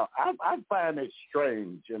 Now, I find it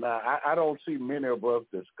strange, and I don't see many of us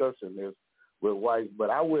discussing this with whites, but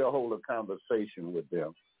I will hold a conversation with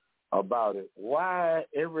them about it. Why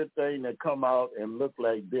everything that come out and look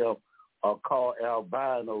like them are called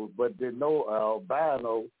albinos, but they know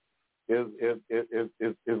albino is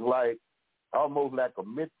like almost like a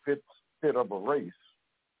misfit of a race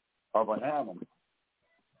of an animal.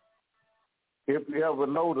 If you ever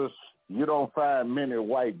notice, you don't find many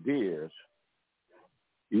white deers.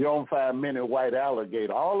 You don't find many white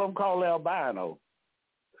alligators. All of them called albino,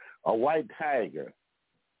 a white tiger.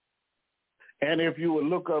 And if you would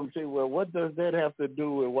look up and say, well, what does that have to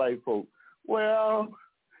do with white folk? Well,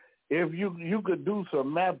 if you could do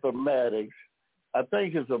some mathematics, I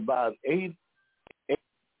think it's about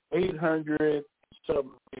 800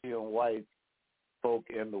 million white folk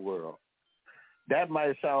in the world. That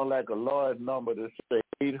might sound like a large number to say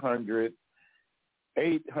 800,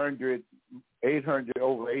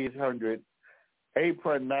 over 800,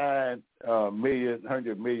 8.9 million,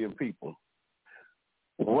 100 million people.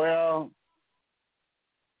 Well,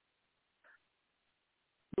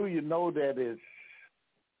 do you know that it's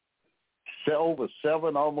over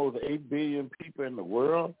 7, almost 8 billion people in the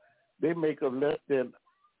world? They make up less than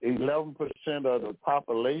 11% of the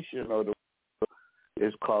population of the world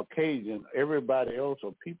is Caucasian. Everybody else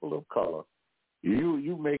are people of color.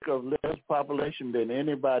 You make up less population than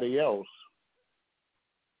anybody else,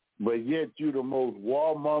 but yet you the most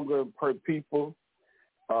warmonger per people.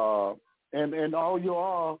 And all you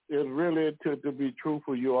are is really, to be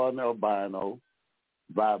truthful, you are an albino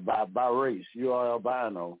by race. You are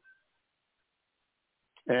albino.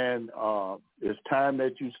 And it's time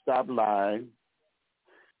that you stop lying,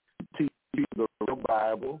 teach the real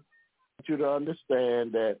Bible. I want you to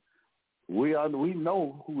understand that we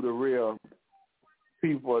know who the real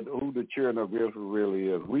people, who the children of Israel really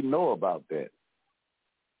is. We know about that.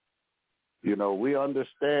 You know, we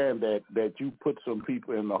understand that you put some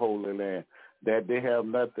people in the Holy Land, that they have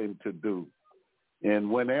nothing to do.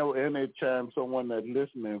 And whenever, any time someone that's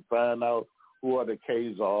listening find out who are the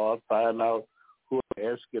Khazars, find out who are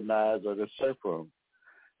the Ashkenaz or the Sephardim.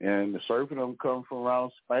 And the Sephardim come from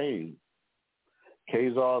around Spain.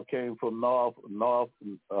 Khazar came from north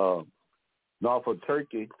of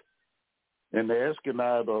Turkey, and the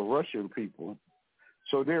Ashkenaz are Russian people.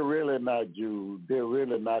 So they're really not Jews. They're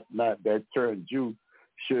really not that term Jew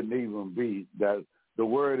shouldn't even be. That the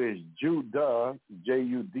word is Judah,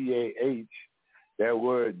 Judah. That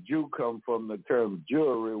word Jew comes from the term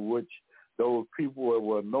Jewry, which those people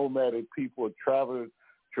were nomadic people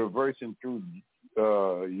traversing through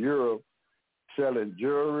Europe, selling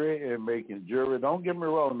jewelry and making jewelry. Don't get me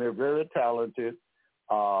wrong, they're very talented.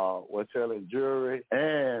 Were selling jewelry,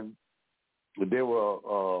 and there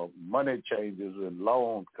were money changers and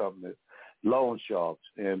loan companies, loan sharks,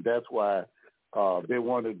 and that's why they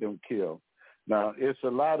wanted them killed. Now, it's a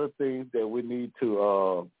lot of things that we need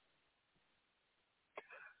to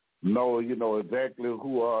know, exactly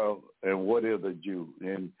who are and what is a Jew.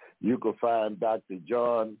 And you can find Dr.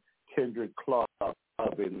 John Kendrick Clark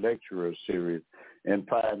of a lecturer series and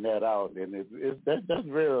find that out. And that's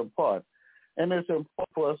very important. And it's important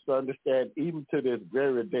for us to understand, even to this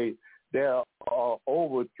very day, there are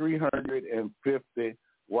over 350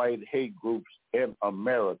 white hate groups in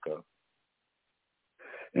America.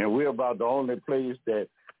 And we're about the only place that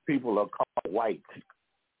people are called white.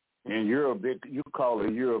 In Europe, you call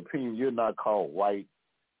a European, you're not called white.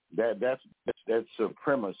 That's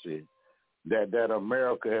supremacy that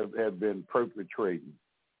America has been perpetrating.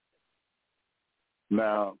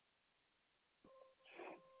 Now,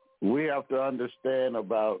 we have to understand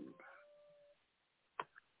about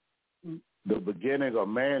the beginning of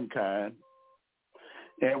mankind,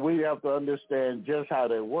 and we have to understand just how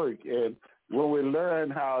they work. And when we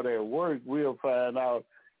learn how they work, we'll find out,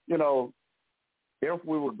 if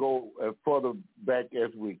we would go as further back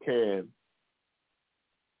as we can,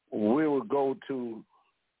 we would go to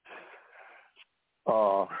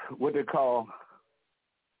what they call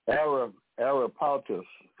Arapatus.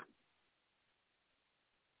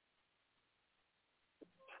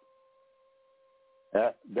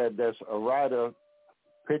 That's a writer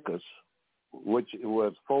Picus, which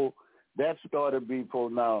was that started before.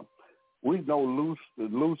 Now we know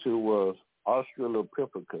Lucy was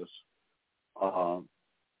Australopithecus,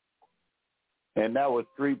 and that was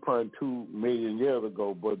 3.2 million years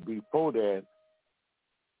ago. But before that,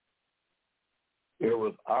 it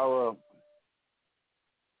was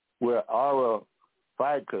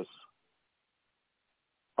Australopithecus,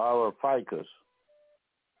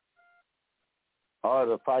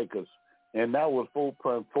 and that was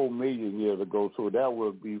 4.4 million years ago. So that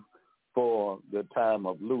would be for the time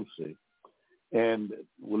of Lucy. And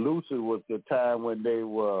Lucy was the time when they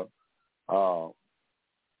were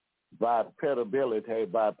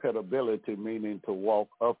bipedability, meaning to walk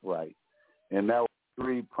upright. And that was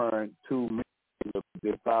 3.2 million.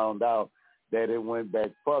 They found out that it went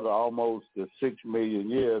back further, almost to 6 million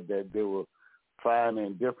years, that they were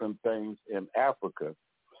finding different things in Africa.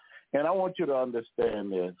 And I want you to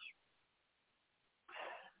understand this.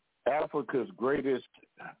 Africa's greatest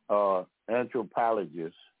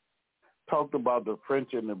anthropologists talked about the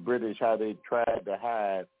French and the British, how they tried to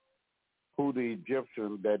hide who the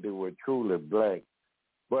Egyptians, that they were truly black.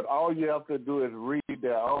 But all you have to do is read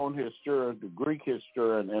their own historian, the Greek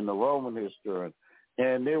historian and the Roman historian,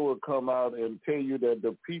 and they will come out and tell you that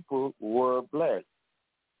the people were black.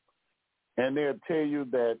 And they'll tell you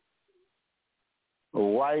that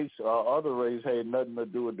whites or other race had nothing to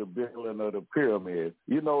do with the building of the pyramids.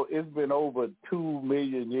 You know, it's been over 2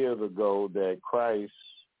 million years ago that Christ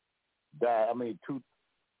died.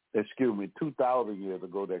 2,000 years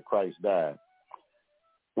ago that Christ died.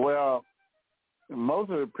 Well,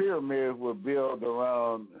 most of the pyramids were built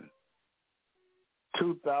around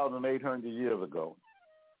 2,800 years ago.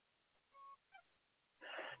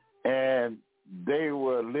 And they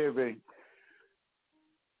were living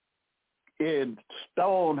in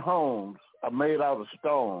stone homes made out of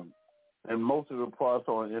stone. And most of the parts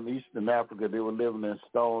in Eastern Africa, they were living in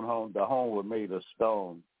stone homes. The home was made of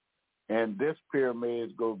stone. And this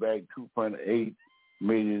pyramids go back 2.8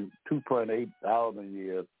 thousand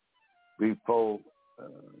years before,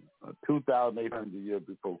 2,800 years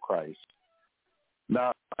before Christ.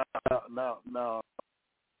 Now,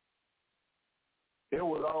 it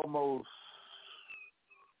was almost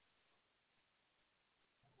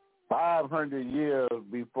 500 years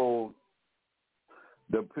before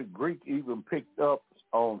the Greek even picked up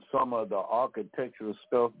on some of the architectural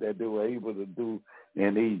stuff that they were able to do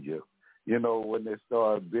in Egypt. You know, when they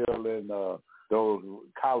started building those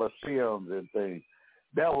Colosseums and things.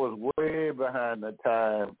 That was way behind the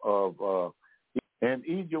time of, and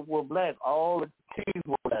Egypt were black. All the kings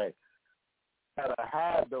were black. Had to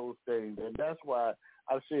hide those things. And that's why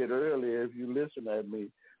I said earlier, if you listen at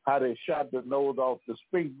me, how they shot the nose off the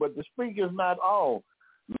Sphinx. But the Sphinx is not all.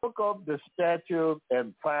 Look up the statues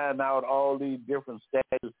and find out all these different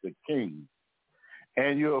statues of kings.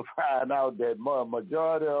 And you'll find out that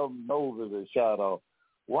majority of them noses are shot off.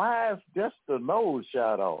 Why is just the nose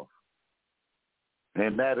shot off?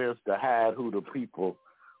 And that is to hide who the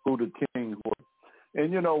kings were.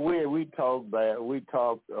 And you know, I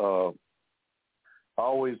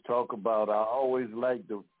always like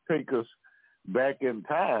to take us back in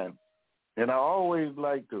time. And I always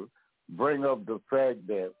like to bring up the fact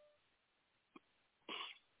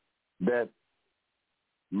that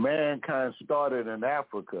mankind started in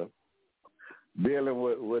Africa, dealing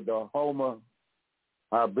with the Homo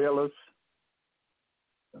habilis.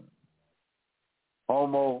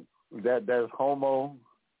 That's Homo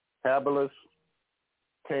habilis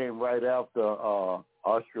came right after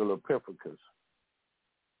Australopithecus.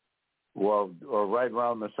 Well, right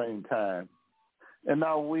around the same time. And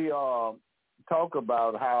now we talk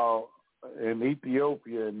about how in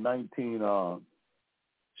Ethiopia in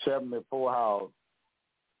 1974, how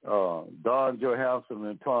Don Johanson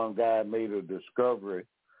and Tom Guy made a discovery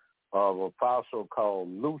of a fossil called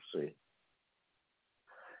Lucy.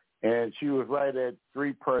 And she was right at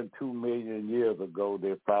 3.2 million years ago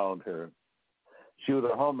they found her. She was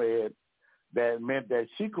a hominid. That meant that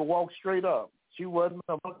she could walk straight up. She wasn't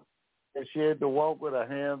a monkey. She had to walk with her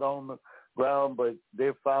hand on the ground, but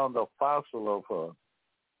they found a fossil of her.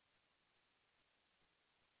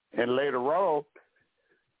 And later on,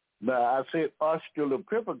 now I said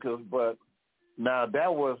Australopithecus, but now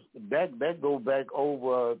that go back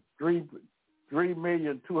over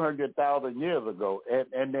 3,200,000 years ago,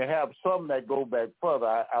 and they have some that go back further.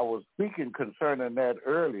 I was speaking concerning that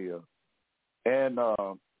earlier, and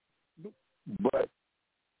but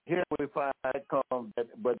here we find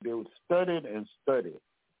but they studied and studied,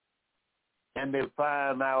 and they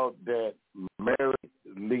find out that Mary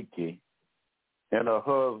Leakey and her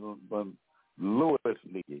husband Lewis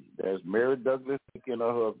Leakey. That's Mary Douglas Leakey and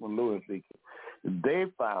her husband, Lewis Leakey. They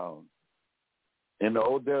found in the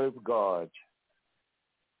Eau d'Oeuvre Gorge,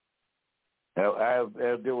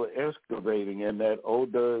 as they were excavating, and that Eau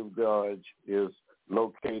d'Oeuvre Gorge is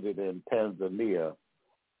located in Tanzania,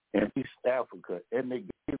 in East Africa, and they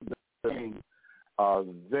gave the name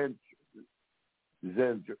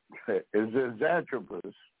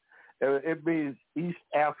Xanthropus. It means East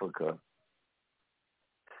Africa.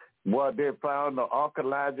 Well, they found the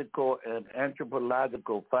archaeological and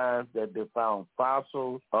anthropological finds that they found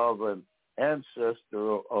fossils of an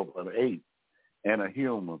ancestor of an ape and a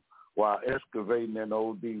human while excavating in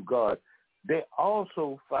Old Deep Garden. They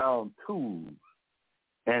also found tools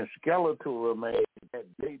and skeletal remains that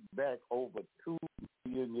date back over 2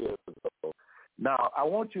 million years ago. Now, I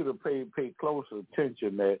want you to pay close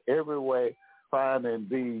attention that everywhere finding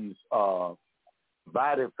these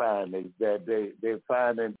body findings that they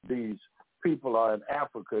finding these people are in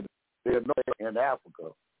Africa. They're not in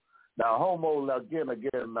Africa. Now,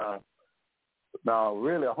 now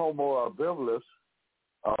really Homo habilis,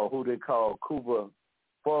 who they call Cuba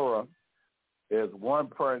Fora, is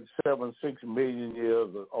 1.76 million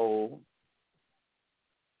years old.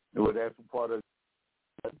 That's a part of it.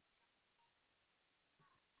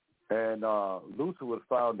 And Lucy was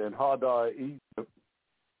found in Hadar, Egypt,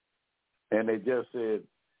 and they just said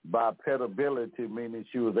bipedability, meaning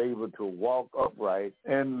she was able to walk upright,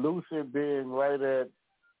 and Lucy being right at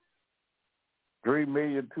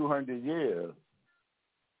 3,200,000 years.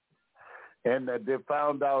 And they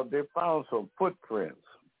found some footprints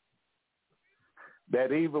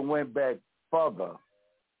that even went back further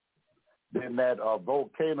than that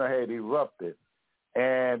volcano had erupted,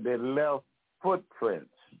 and they left footprints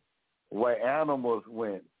where animals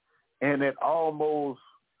went, and it almost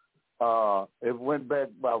it went back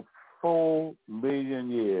about 4 million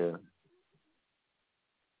years.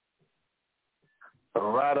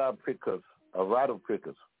 Eratopithecus,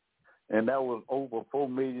 and that was over 4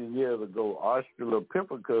 million years ago.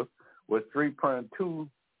 Australopithecus was 3.2,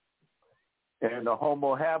 and the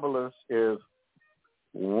Homo habilis is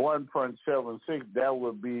 1.76. That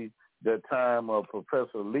would be the time of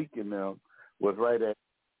Professor Leakey now was right at.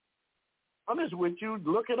 Honest with you,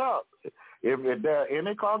 look it up. If there are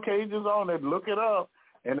any Caucasians on it, look it up.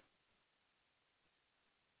 And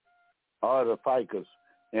the ficus,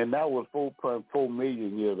 and that was 4.4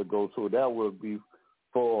 million years ago. So that would be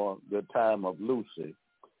for the time of Lucy,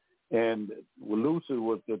 and Lucy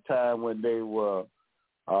was the time when they were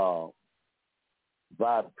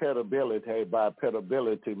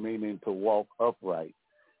bipedability, meaning to walk upright,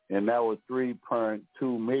 and that was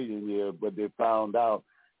 3.2 million years. But they found out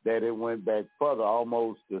that it went back further,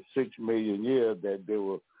 almost to 6 million years, that they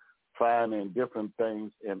were finding different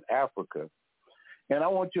things in Africa. And I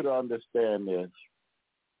want you to understand this.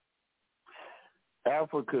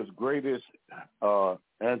 Africa's greatest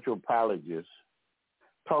anthropologists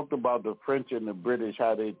talked about the French and the British,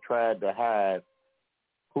 how they tried to hide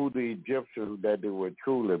who the Egyptians, that they were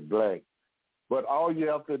truly black. But all you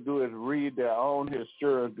have to do is read their own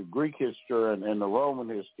historian, the Greek historian and the Roman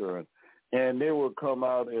historian, and they will come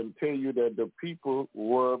out and tell you that the people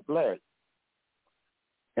were black.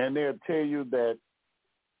 And they'll tell you that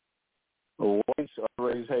the whites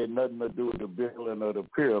race had nothing to do with the building of the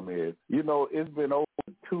pyramid. You know, it's been over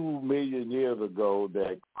 2 million years ago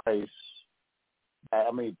that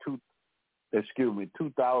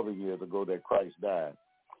 2,000 years ago that Christ died.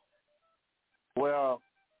 Well,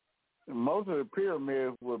 most of the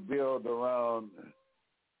pyramids were built around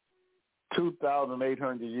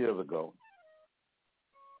 2,800 years ago.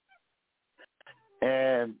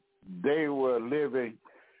 And they were living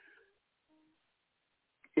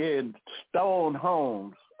in stone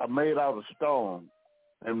homes made out of stone.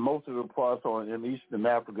 And most of the parts in Eastern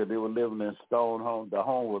Africa, they were living in stone homes. The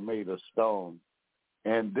home was made of stone.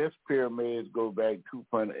 And this pyramids go back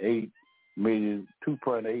 2.8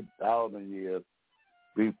 thousand years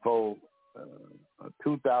before,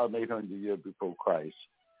 2,800 years before Christ.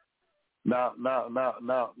 Now,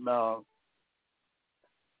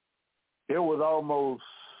 it was almost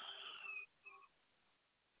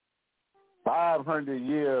 500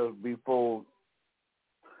 years before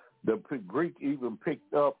the Greek even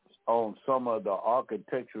picked up on some of the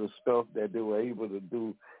architectural stuff that they were able to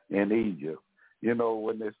do in Egypt. You know,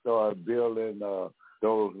 when they started building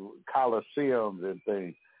those Colosseums and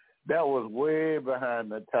things. That was way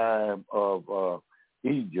behind the time of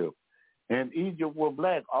Egypt. And Egypt were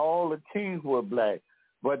black. All the kings were black.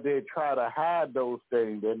 But they try to hide those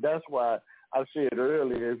things. And that's why I said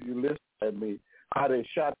earlier, if you listen to me, how they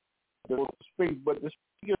shot the speak. But the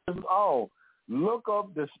speak is all. Look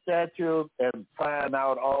up the statues and find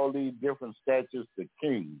out all these different statues to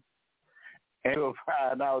kings. And you'll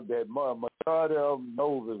find out that majority of them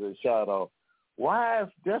noses are shot off. Why is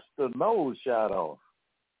just the nose shot off?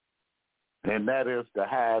 And that is to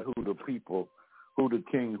hide who the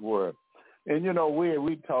kings were. And you know, we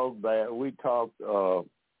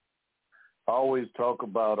always talk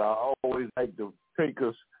about. I always like to take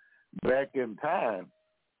us back in time,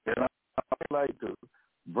 and I like to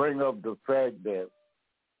bring up the fact that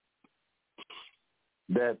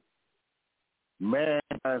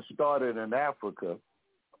mankind started in Africa,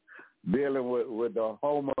 dealing with the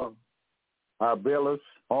Homo habilis,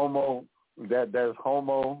 that's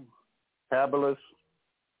Homo habilis,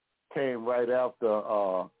 came right after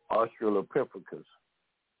Australopithecus.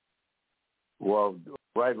 Well,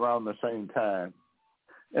 right around the same time.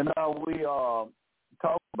 And now we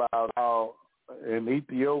talk about how in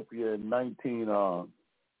Ethiopia in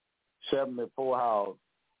 1974, how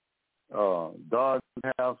Darwin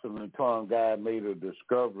Hansen and Tom Guy made a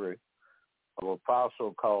discovery of a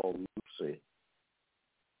fossil called Lucy.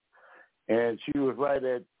 And she was right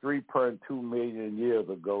at 3.2 million years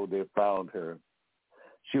ago they found her.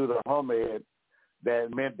 She was a hominid.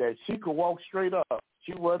 That meant that she could walk straight up.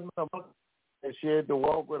 She wasn't a monkey. She had to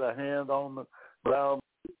walk with her hand on the ground.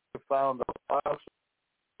 Found the fossil.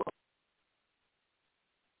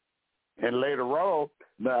 And later on,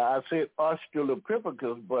 now I said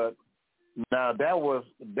Australopithecus, but now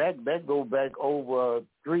that go back over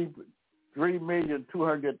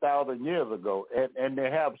 3,200,000 years ago, and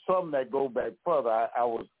they have some that go back further. I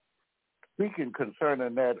was speaking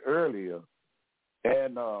concerning that earlier,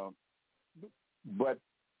 and but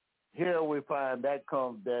here we find that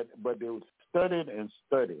comes that, but they studied and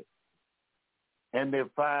studied, and they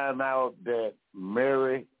find out that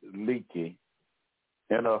Mary Leakey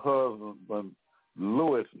and her husband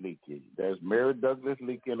Louis Leakey, that's Mary Douglas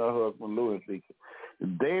Leakey and her husband Louis Leakey,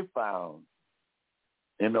 they found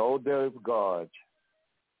in the Old Delhi Gorge,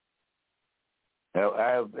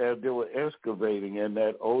 as they were excavating, and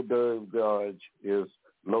that Old Delhi Gorge is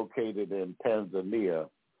located in Tanzania,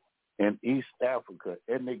 in East Africa,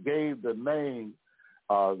 and they gave the name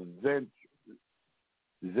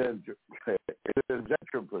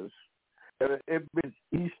Zentripus. It means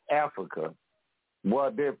East Africa.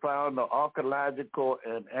 Well, they found the archaeological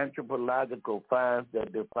and anthropological finds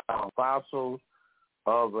that they found fossils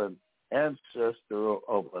of an ancestor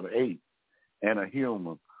of an ape and a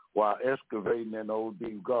human while excavating in Old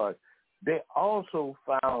Deep Gorge. They also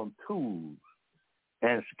found tools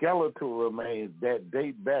and skeletal remains that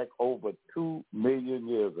date back over 2 million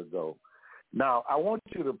years ago. Now, I want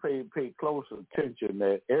you to pay close attention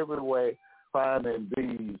that everywhere finding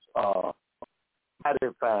these how they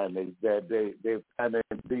find these, that they find that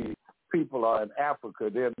these people are in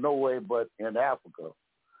Africa. They're nowhere but in Africa.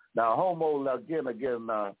 Now,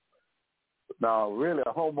 now really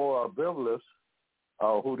Homo habilis,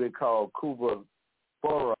 who they call Cuba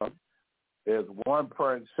Forum, is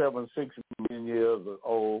 1.76 million years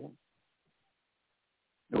old.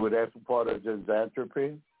 That's part of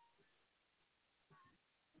Zentripus.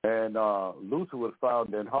 And Lucy was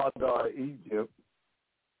found in Hadar, Egypt,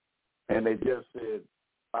 and they just said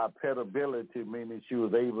bipedability, meaning she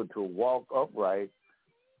was able to walk upright,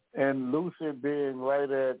 and Lucy being right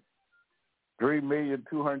at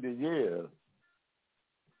 3,200,000 years.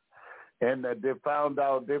 And they found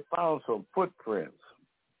some footprints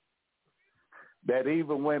that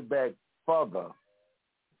even went back further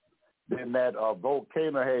than that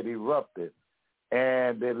volcano had erupted,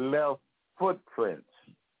 and they left footprints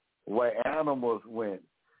where animals went,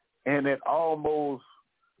 and it almost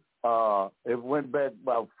it went back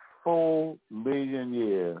about 4 million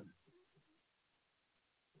years.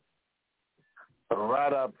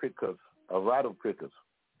 Eratopithecus,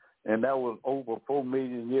 and that was over 4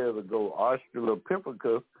 million years ago.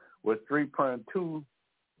 Australopithecus was 3.2,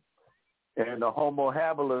 and the Homo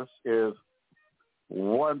habilis is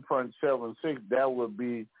 1.76. That would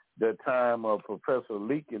be the time of Professor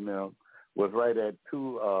Leakey now was right at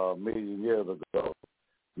 2 million years ago.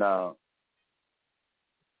 Now,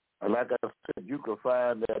 like I said, you can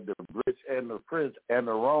find that the British and the French and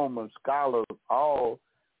the Roman scholars all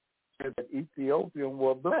said that Ethiopians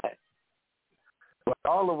were black. But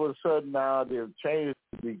all of a sudden now they've changed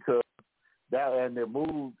because and they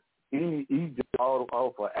moved Egypt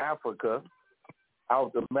off of Africa,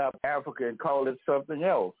 out the map of Africa, and called it something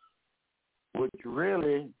else, which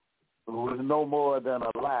really was no more than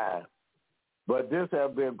a lie. But this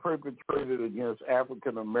has been perpetrated against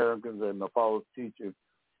African Americans and the false teachers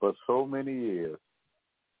for so many years.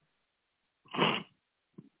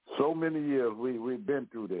 So many years we've been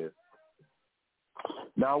through this.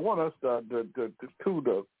 Now I want us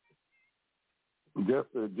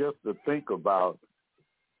just to think about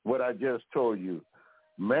what I just told you.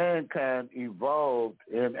 Mankind evolved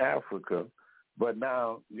in Africa, but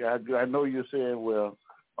now I know you're saying, well,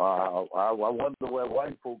 I wonder where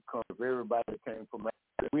white folk come if everybody came from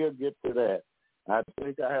Africa. We'll get to that. I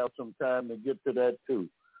think I have some time to get to that too.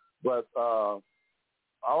 But all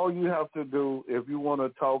you have to do if you want to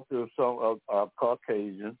talk to some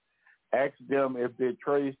Caucasian, ask them if they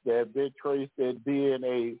trace their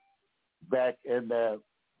DNA back in their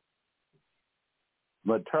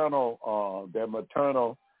maternal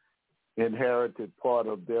inherited part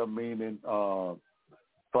of them, meaning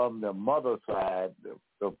from the mother side,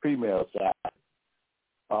 the female side.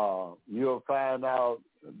 You'll find out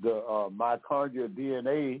the mitochondrial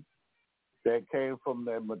DNA that came from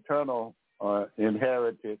the maternal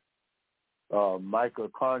inherited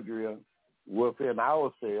mitochondria within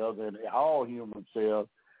our cells and all human cells.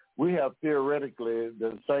 We have theoretically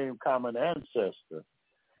the same common ancestor.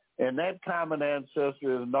 And that common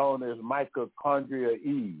ancestor is known as mitochondria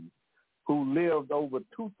Eve, who lived over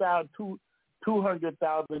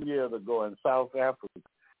 200,000 years ago in South Africa.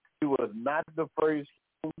 She was not the first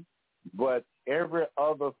human, but every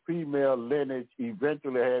other female lineage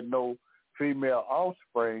eventually had no female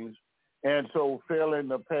offsprings, and so failing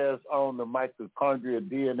to pass on the mitochondrial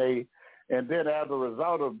DNA. And then as a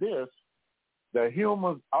result of this,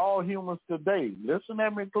 all humans today, listen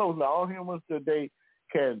at me closely, all humans today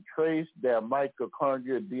can trace their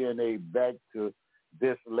mitochondrial DNA back to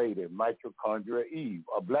this lady, mitochondria Eve,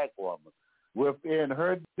 a black woman. Within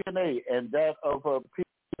her DNA and that of her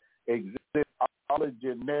people exist all the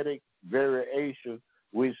genetic variations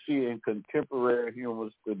we see in contemporary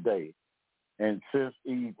humans today and since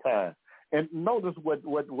Eve time. And notice what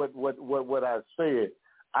I said.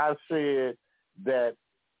 I said that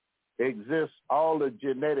exists all the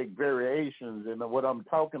genetic variations, and what I'm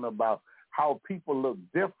talking about, how people look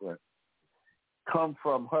different, come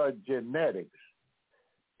from her genetics.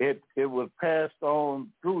 It was passed on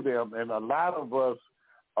through them, and a lot of us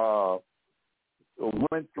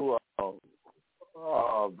went through a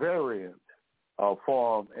variant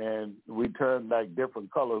form, and we turned like different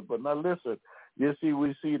colors. But now listen, you see,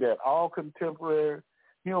 we see that all contemporary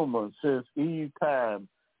humans since Eve time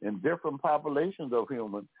and different populations of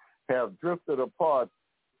humans have drifted apart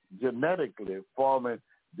genetically, forming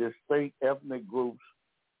distinct ethnic groups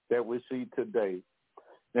that we see today.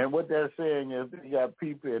 And what they're saying is you got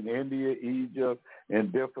people in India, Egypt,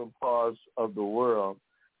 and different parts of the world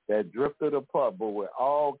that drifted apart, but we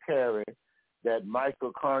all carry that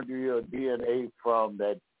mitochondrial DNA from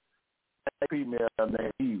that female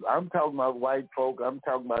named Eve. I'm talking about white folk. I'm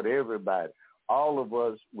talking about everybody. All of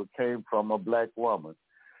us came from a black woman.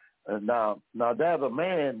 Now there's a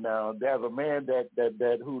man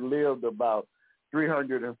that who lived about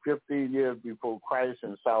 315 years before Christ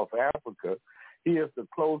in South Africa. He is the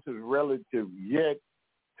closest relative yet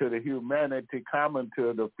to the humanity common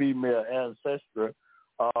to the female ancestor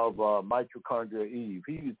of mitochondria Eve.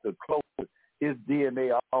 He's the closest. His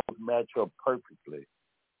DNA always match up perfectly.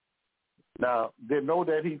 Now, they know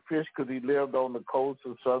that he fished because he lived on the coast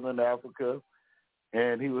of southern Africa,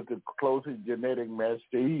 and he was the closest genetic match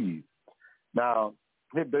to Eve. Now,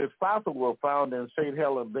 his fossils were found in St.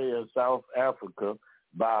 Helens Bay in South Africa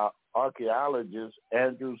by archaeologist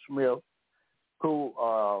Andrew Smith, who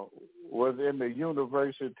was in the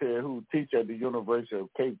university, who teach at the University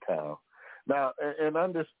of Cape Town. Now, and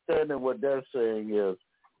understanding what they're saying is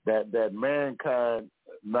that mankind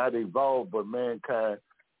not evolved, but mankind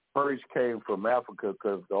first came from Africa,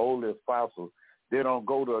 because the oldest fossils, they don't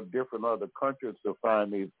go to different other countries to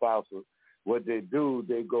find these fossils. What they do,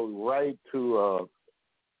 they go right to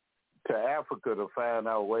Africa to find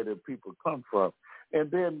out where the people come from. And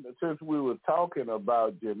then since we were talking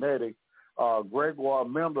about genetics, Gregoire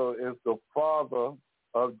Mendel is the father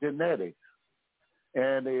of genetics.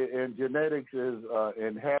 And genetics is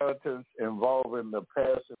inheritance involving the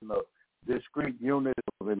passing of discrete units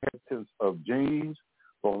of inheritance of genes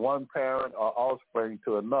from one parent or offspring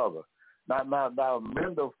to another. Now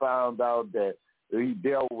Mendel found out that he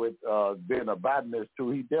dealt with, being a botanist too,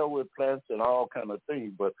 he dealt with plants and all kind of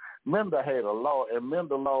things. But Mendel had a law, and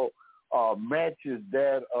Mendel law matches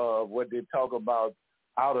that of what they talk about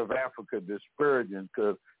out of Africa, dispersion,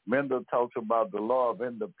 because Mendel talks about the law of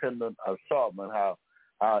independent assortment, how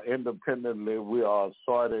independently we are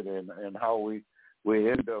sorted and how we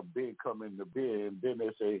end up coming to be. And then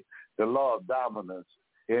they say the law of dominance.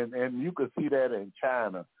 And you can see that in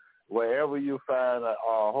China. Wherever you find a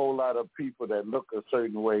whole lot of people that look a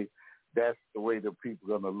certain way, that's the way the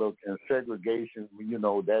people are going to look. And segregation,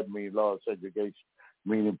 that means law of segregation.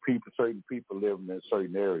 meaning certain people living in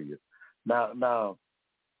certain areas. Now,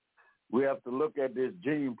 we have to look at this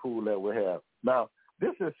gene pool that we have. Now,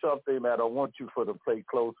 this is something that I want you to pay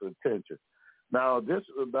close attention. Now,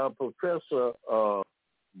 Professor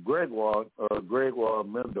Gregoire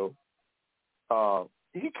Mendel,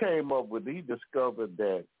 he discovered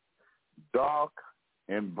that dark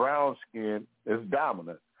and brown skin is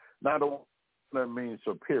dominant. Now, the that means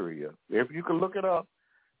superior. If you can look it up,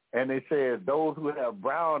 and it says those who have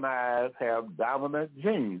brown eyes have dominant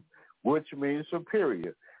genes, which means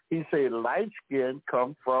superior. He said light skin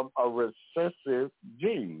comes from a recessive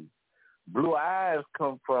gene. Blue eyes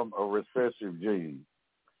come from a recessive gene.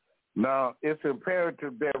 Now, it's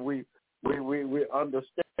imperative that we understand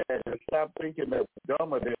and stop thinking that we're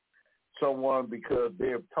dumber than someone because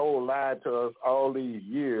they've lied to us all these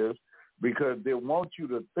years because they want you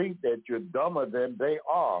to think that you're dumber than they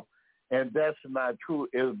are. And that's not true.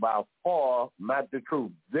 It's by far not the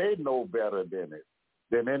truth. They know better than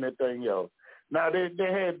anything else. Now, they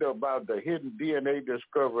had about the hidden DNA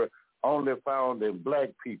discovery only found in black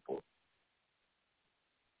people.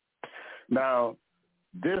 Now,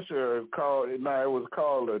 this it was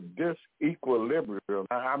called a disequilibrium.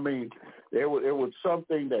 I mean, it was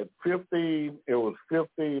something that 15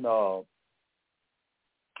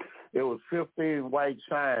 white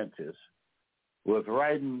scientists was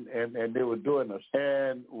writing, and they were doing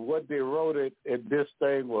and what they wrote this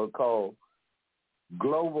thing was called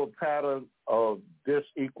Global Pattern of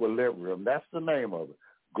Disequilibrium. That's the name of it,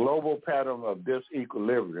 Global Pattern of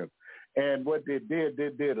Disequilibrium. And what they did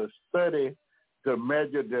a study to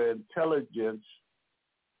measure the intelligence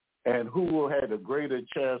and who had a greater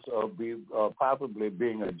chance of possibly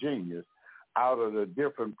being a genius out of the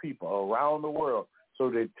different people around the world. So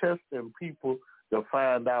they tested people to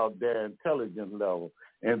find out their intelligence level.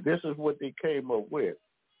 And this is what they came up with.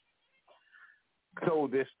 So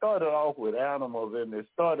they started off with animals, and they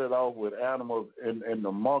started off with animals in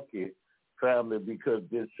the monkey family because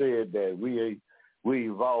they said that we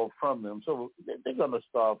evolved from them. So they're going to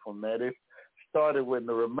start from that. It started with,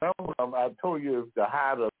 remember, I told you the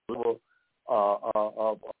higher level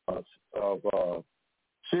of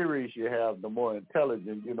series you have, the more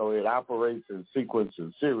intelligent, it operates in sequence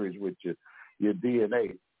and series with your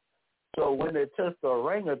DNA. So when they tested the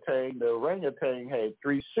orangutan had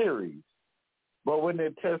 3 series. But when they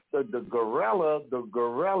tested the gorilla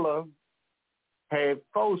had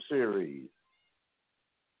 4 series.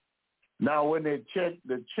 Now when they checked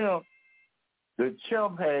the chimp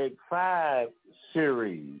had 5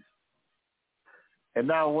 series. And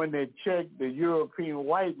now when they checked the European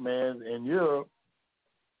white man in Europe,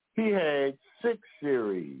 he had 6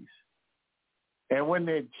 series. And when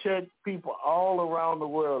they checked people all around the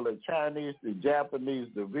world, the Chinese, the Japanese,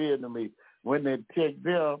 the Vietnamese, when they checked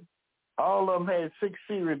them, all of them had 6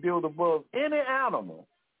 series built above any animal.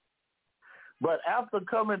 But after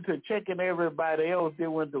coming to checking everybody else, they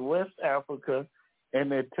went to West Africa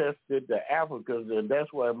and they tested the Africans, and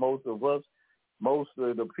that's why most of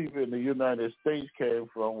the people in the United States came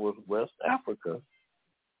from was West Africa.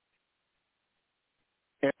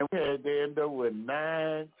 And they ended up with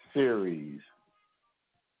 9 series.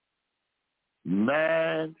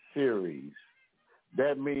 9 series.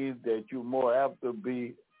 That means that you're more apt to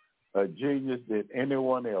be a genius than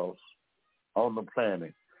anyone else on the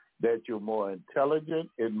planet. That you're more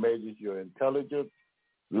intelligent. It measures your intelligence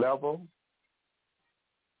level.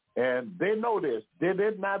 And they know this. They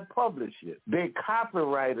did not publish it. They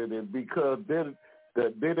copyrighted it because they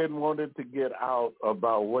didn't want it to get out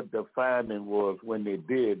about what the finding was when they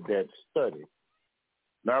did that study.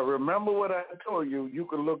 Now, remember what I told you. You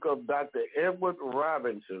can look up Dr. Edward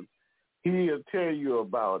Robinson. He'll tell you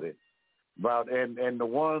about it. And the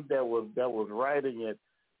one that was writing it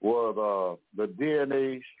was the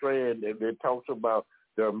DNA strand that talks about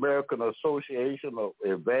the American Association of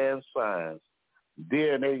Advanced Science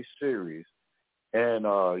DNA series. And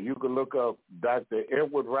you can look up Dr.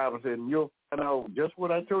 Edward Robinson. You'll find out just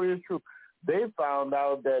what I told you is true. They found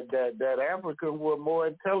out that Africans were more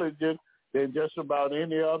intelligent than just about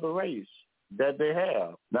any other race that they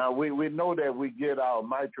have. Now, we know that we get our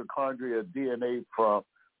mitochondrial DNA from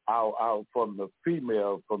the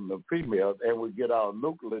female, and we get our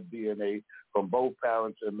nuclear DNA from both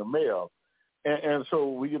parents and the male. And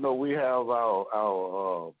so, we have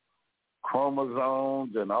our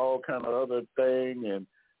chromosomes and all kind of other thing, and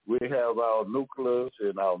we have our nucleus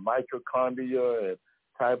and our mitochondria and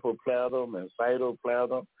hypoplasm and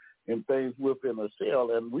cytoplasm and things within a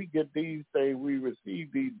cell, and we get these things, we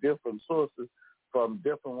receive these different sources from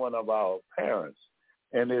different one of our parents,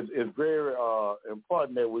 and it's very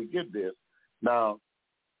important that we get this. Now,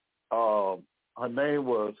 her name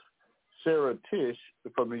was Sarah Tish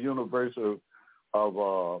from the University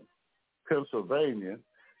of Pennsylvania,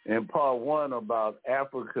 in part one about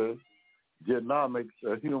Africa genomics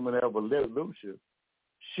of human evolution.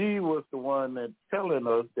 She was the one that telling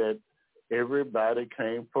us that everybody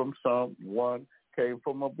came from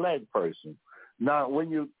a black person. Now, when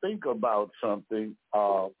you think about something,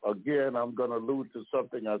 again, I'm going to allude to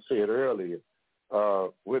something I said earlier.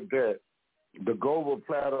 With that, the global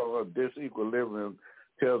plateau of disequilibrium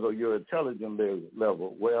tells of your intelligence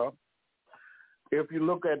level. Well, if you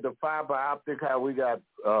look at the fiber optic, how we got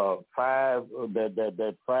 5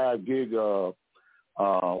 gig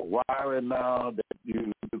wiring now, that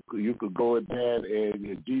you could go in there, and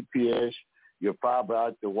your GPS, your fiber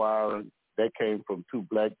optic wiring, that came from 2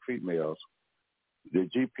 black females. The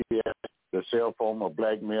GPS, the cell phone, a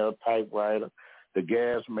black male, typewriter, the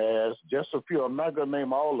gas mask, just a few. I'm not going to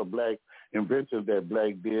name all the black inventions that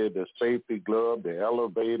black did, the safety glove, the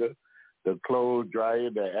elevator, the clothes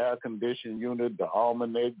dryer, the air conditioning unit, the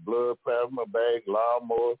almanac, blood plasma bag,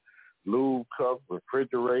 lawnmower, lube cup,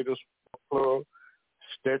 refrigerator, plug,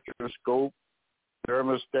 stethoscope,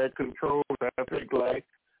 thermostat control, traffic light.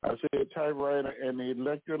 I said typewriter and the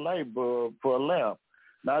electric light bulb for a lamp.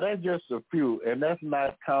 Now, that's just a few, and that's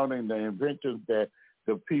not counting the inventions that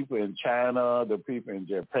the people in China, the people in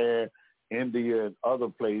Japan, India, and other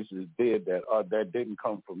places did that didn't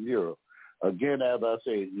come from Europe. Again, as I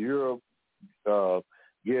said, Europe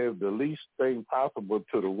gave the least thing possible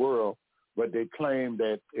to the world, but they claim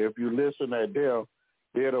that if you listen at them,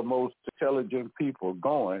 they're the most intelligent people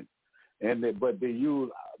going, but they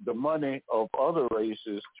use the money of other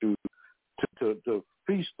races to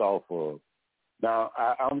feast off of. Now,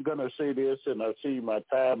 I'm going to say this, and I see my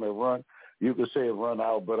time has run. You could say it run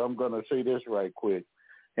out, but I'm going to say this right quick.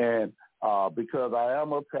 And because I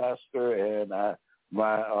am a pastor, and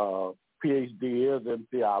my PhD is in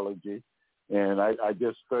theology, and I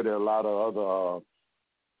just study a lot of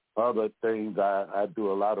other things. I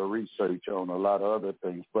do a lot of research on a lot of other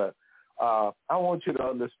things. But I want you to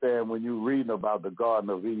understand, when you're reading about the Garden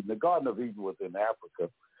of Eden was in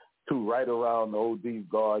Africa, too, right around the Old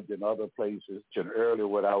Gorge and other places, and earlier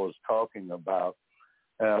what I was talking about,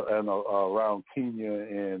 and around Kenya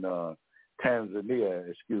and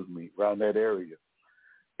Tanzania, around that area.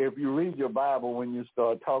 If you read your Bible, when you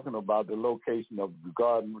start talking about the location of the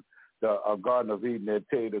Garden of Eden, they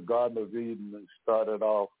tell you the Garden of Eden started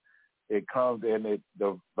off, it comes and it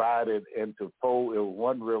divided into 4. It was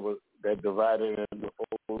one river that divided into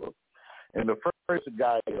 4. And the first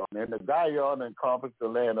Guyana, and the Guyana encompassed the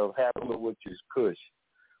land of Havilah, which is Cush,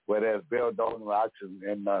 where there's Belladonna rocks.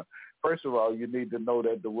 And first of all, you need to know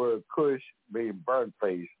that the word Cush means burnt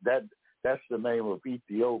face. That's the name of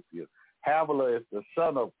Ethiopia. Havilah is the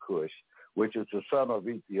son of Cush, which is the son of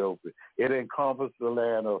Ethiopia. It encompassed the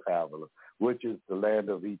land of Havilah, which is the land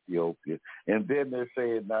of Ethiopia. And then they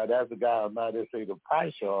say, now that's the guy, now they say the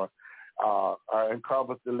Pishon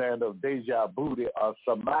encompassed the land of Deja Booty, or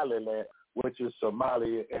Somaliland, which is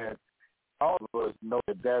Somalia, and all of us know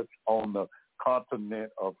that that's on the continent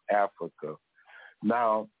of Africa.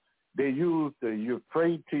 Now, they used the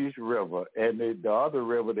Euphrates River, and the other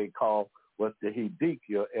river they call was the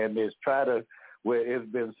Hiddekel, and where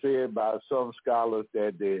it's been said by some scholars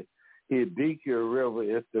that the Hiddekel River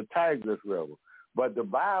is the Tigris River. But the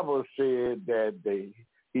Bible said that the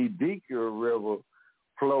Hiddekel River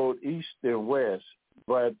flowed east and west,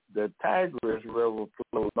 but the Tigris River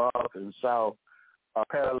flowed north and south,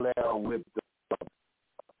 parallel with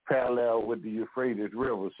the Euphrates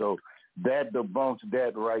River. So that debunks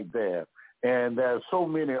that right there. And there's so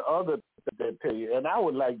many other things that tell you. And I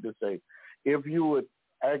would like to say, if you would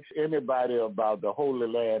ask anybody about the Holy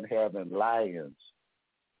Land having lions,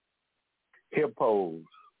 hippos,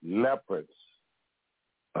 leopards,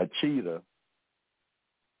 a cheetah,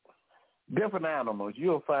 different animals,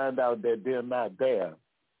 you'll find out that they're not there.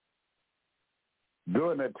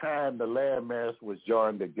 During the time the landmass was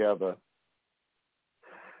joined together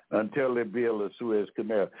until they built the Suez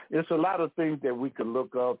Canal. It's a lot of things that we can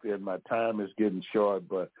look up, and my time is getting short,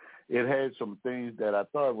 but it had some things that I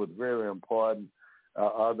thought was very important,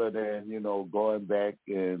 other than, going back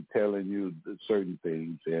and telling you certain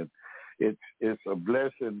things. And it's a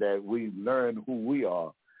blessing that we learn who we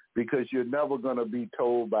are, because you're never going to be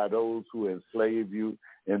told by those who enslave you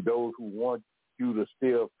and those who want you to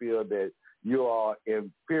still feel that you are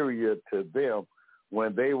inferior to them,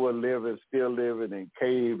 when they were still living in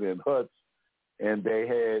caves and huts, and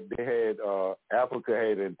Africa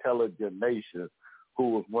had intelligent nations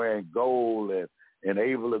who was wearing gold and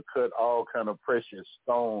able to cut all kind of precious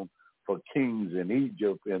stone for kings in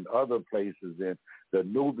Egypt and other places, and the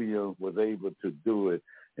Nubians was able to do it.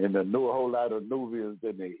 And a whole lot of Nubians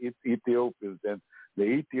and the Ethiopians, and the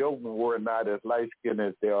Ethiopians were not as light-skinned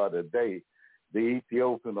as they are today. The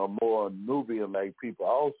Ethiopians are more Nubian-like people.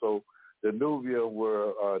 Also, the Nubians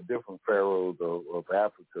were different pharaohs of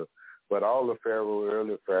Africa, but all the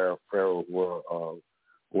early pharaohs were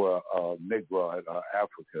Negro in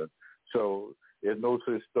Africa. So there's no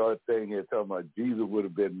such thing as talking about Jesus would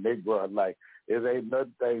have been Negro-like. It ain't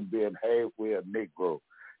nothing being halfway a Negro.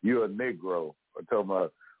 You're a Negro. I'm talking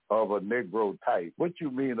about of a Negro type. What you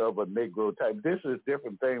mean of a Negro type? This is a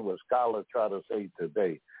different thing what scholars try to say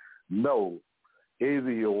today. No,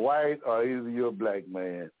 either you're white or either you're a black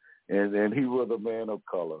man, and he was a man of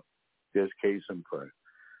color. Just case in point.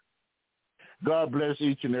 God bless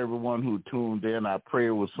each and every one who tuned in. I pray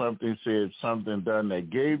it was something said, something done that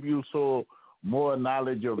gave you more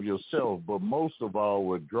knowledge of yourself, but most of all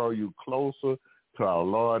would draw you closer to our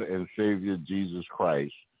Lord and Savior Jesus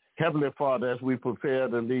Christ. Heavenly Father, as we prepare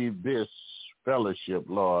to leave this fellowship,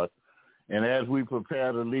 Lord, and as we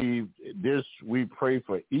prepare to leave this, we pray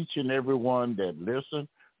for each and every one that listened,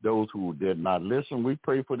 those who did not listen. We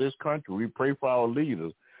pray for this country. We pray for our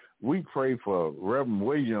leaders. We pray for Reverend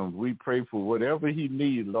Williams. We pray for whatever he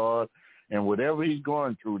needs, Lord, and whatever he's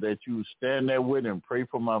going through, that you stand there with him. Pray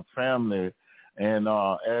for my family. And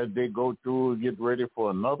as they go through and get ready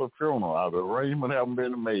for another funeral, our arrangement haven't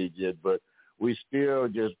been made yet, but we still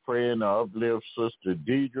just praying to uplift Sister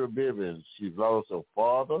Deidre Bivens. She's lost her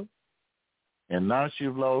father, and now she's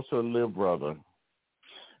lost her little brother.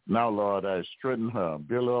 Now, Lord, I straighten her,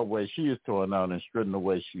 build her up where she is torn out, and straighten her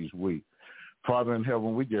where she's weak. Father in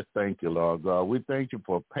heaven, we just thank you, Lord God. We thank you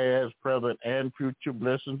for past, present, and future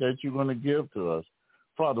blessings that you're going to give to us.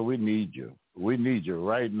 Father, we need you. We need you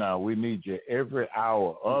right now. We need you every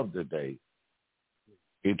hour of the day.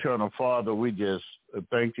 Eternal Father, we just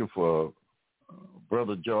thank you for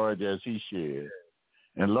Brother George as he shared.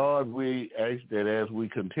 And Lord, we ask that as we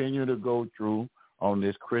continue to go through on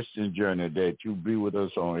this Christian journey, that you be with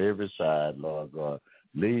us on every side, Lord God.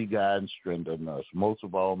 Lead, guide, and strengthen us. Most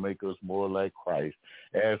of all, make us more like Christ.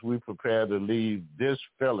 As we prepare to leave this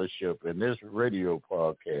fellowship and this radio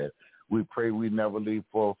podcast, we pray we never leave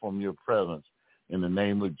far from your presence. In the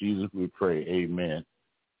name of Jesus, we pray. Amen.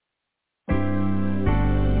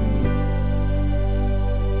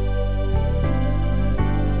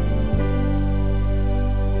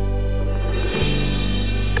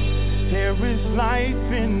 There is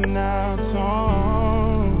life in our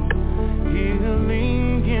song,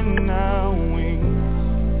 healing in our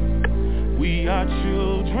wings. We are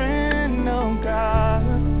children of God,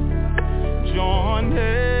 join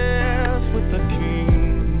heirs with the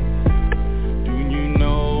King. Do you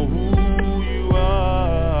know who you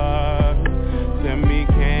are? Tell me,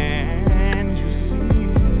 can you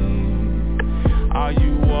see? Are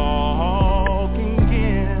you walking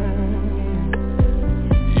in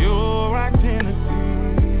your identity?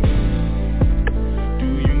 Do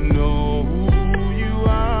you know who you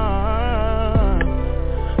are?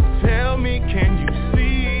 Tell me, can you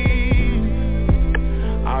see?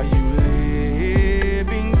 Are you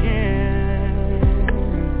living in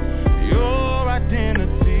your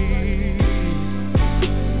identity?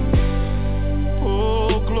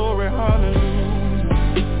 Oh, glory, hallelujah.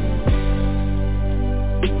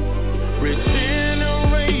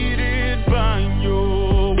 Regenerated by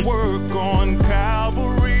your work on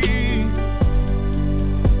Calvary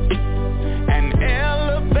and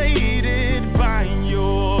elevated by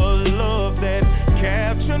your love that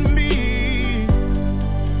captured me.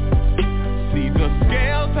 See, the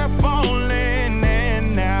scales have fallen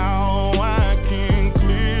and now I can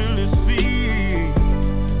clearly see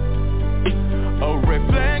a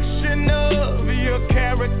reflection of your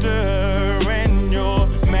character and your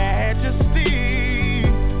majesty.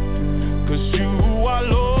 'Cause you are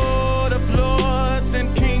Lord of lords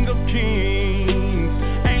and King of kings,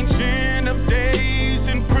 Ancient of days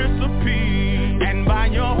and Prince of peace. And by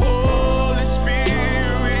your Holy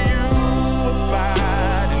Spirit you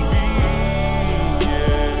abide in me,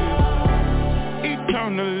 yeah.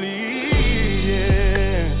 Eternally,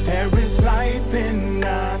 yeah. There is life in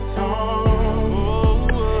our song,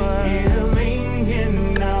 healing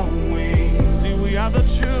in our wings.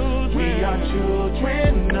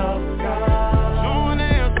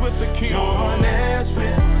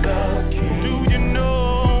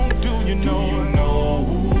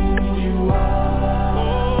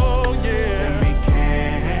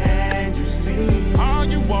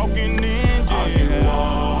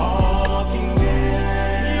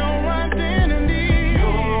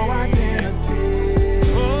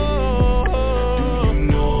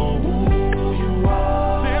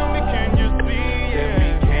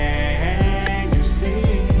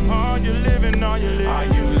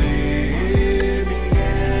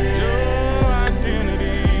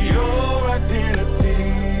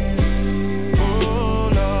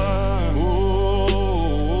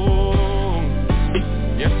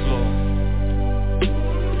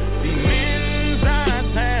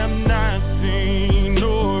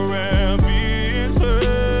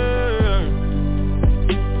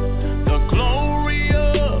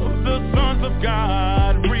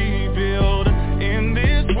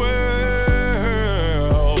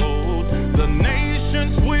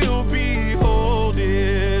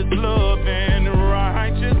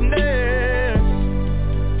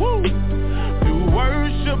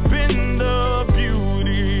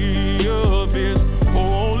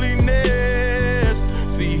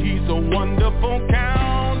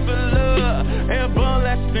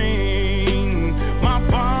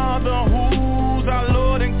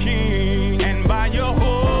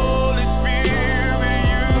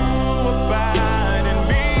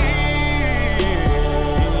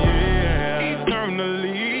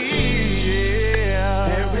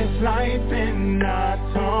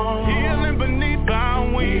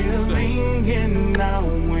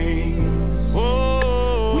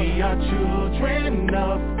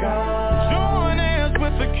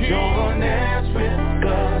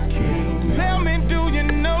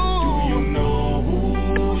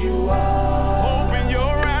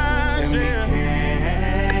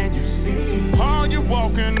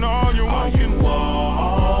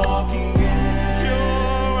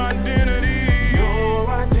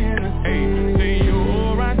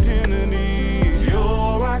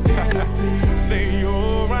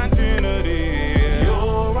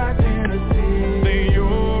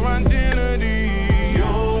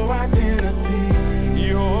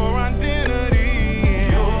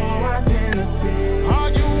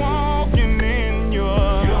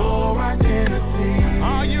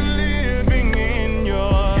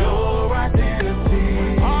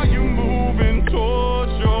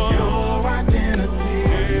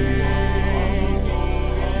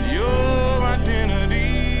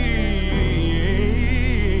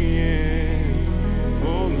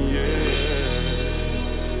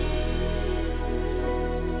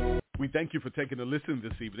 thank you for taking a listen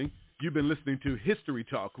this evening. You've been listening to History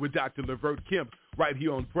Talk with Dr. Levert Kemp right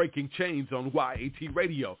here on Breaking Chains on YAT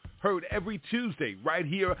Radio. Heard every Tuesday right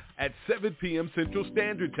here at 7 p.m. Central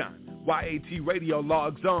Standard Time. YAT Radio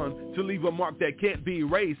logs on to leave a mark that can't be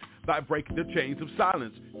erased by breaking the chains of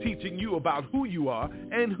silence, teaching you about who you are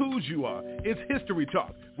and whose you are. It's History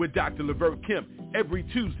Talk with Dr. Levert Kemp every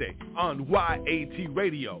Tuesday on YAT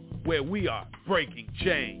Radio, where we are breaking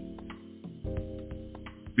chains.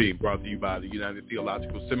 Being brought to you by the United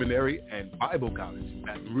Theological Seminary and Bible College,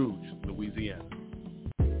 Baton Rouge, Louisiana.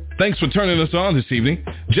 Thanks for turning us on this evening.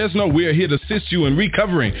 Just know we are here to assist you in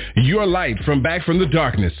recovering your light from back from the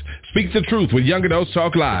darkness. Speak the Truth with Young Adults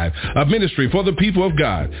Talk Live, a ministry for the people of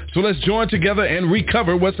God. So let's join together and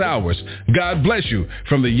recover what's ours. God bless you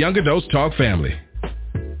from the Young Adults Talk family.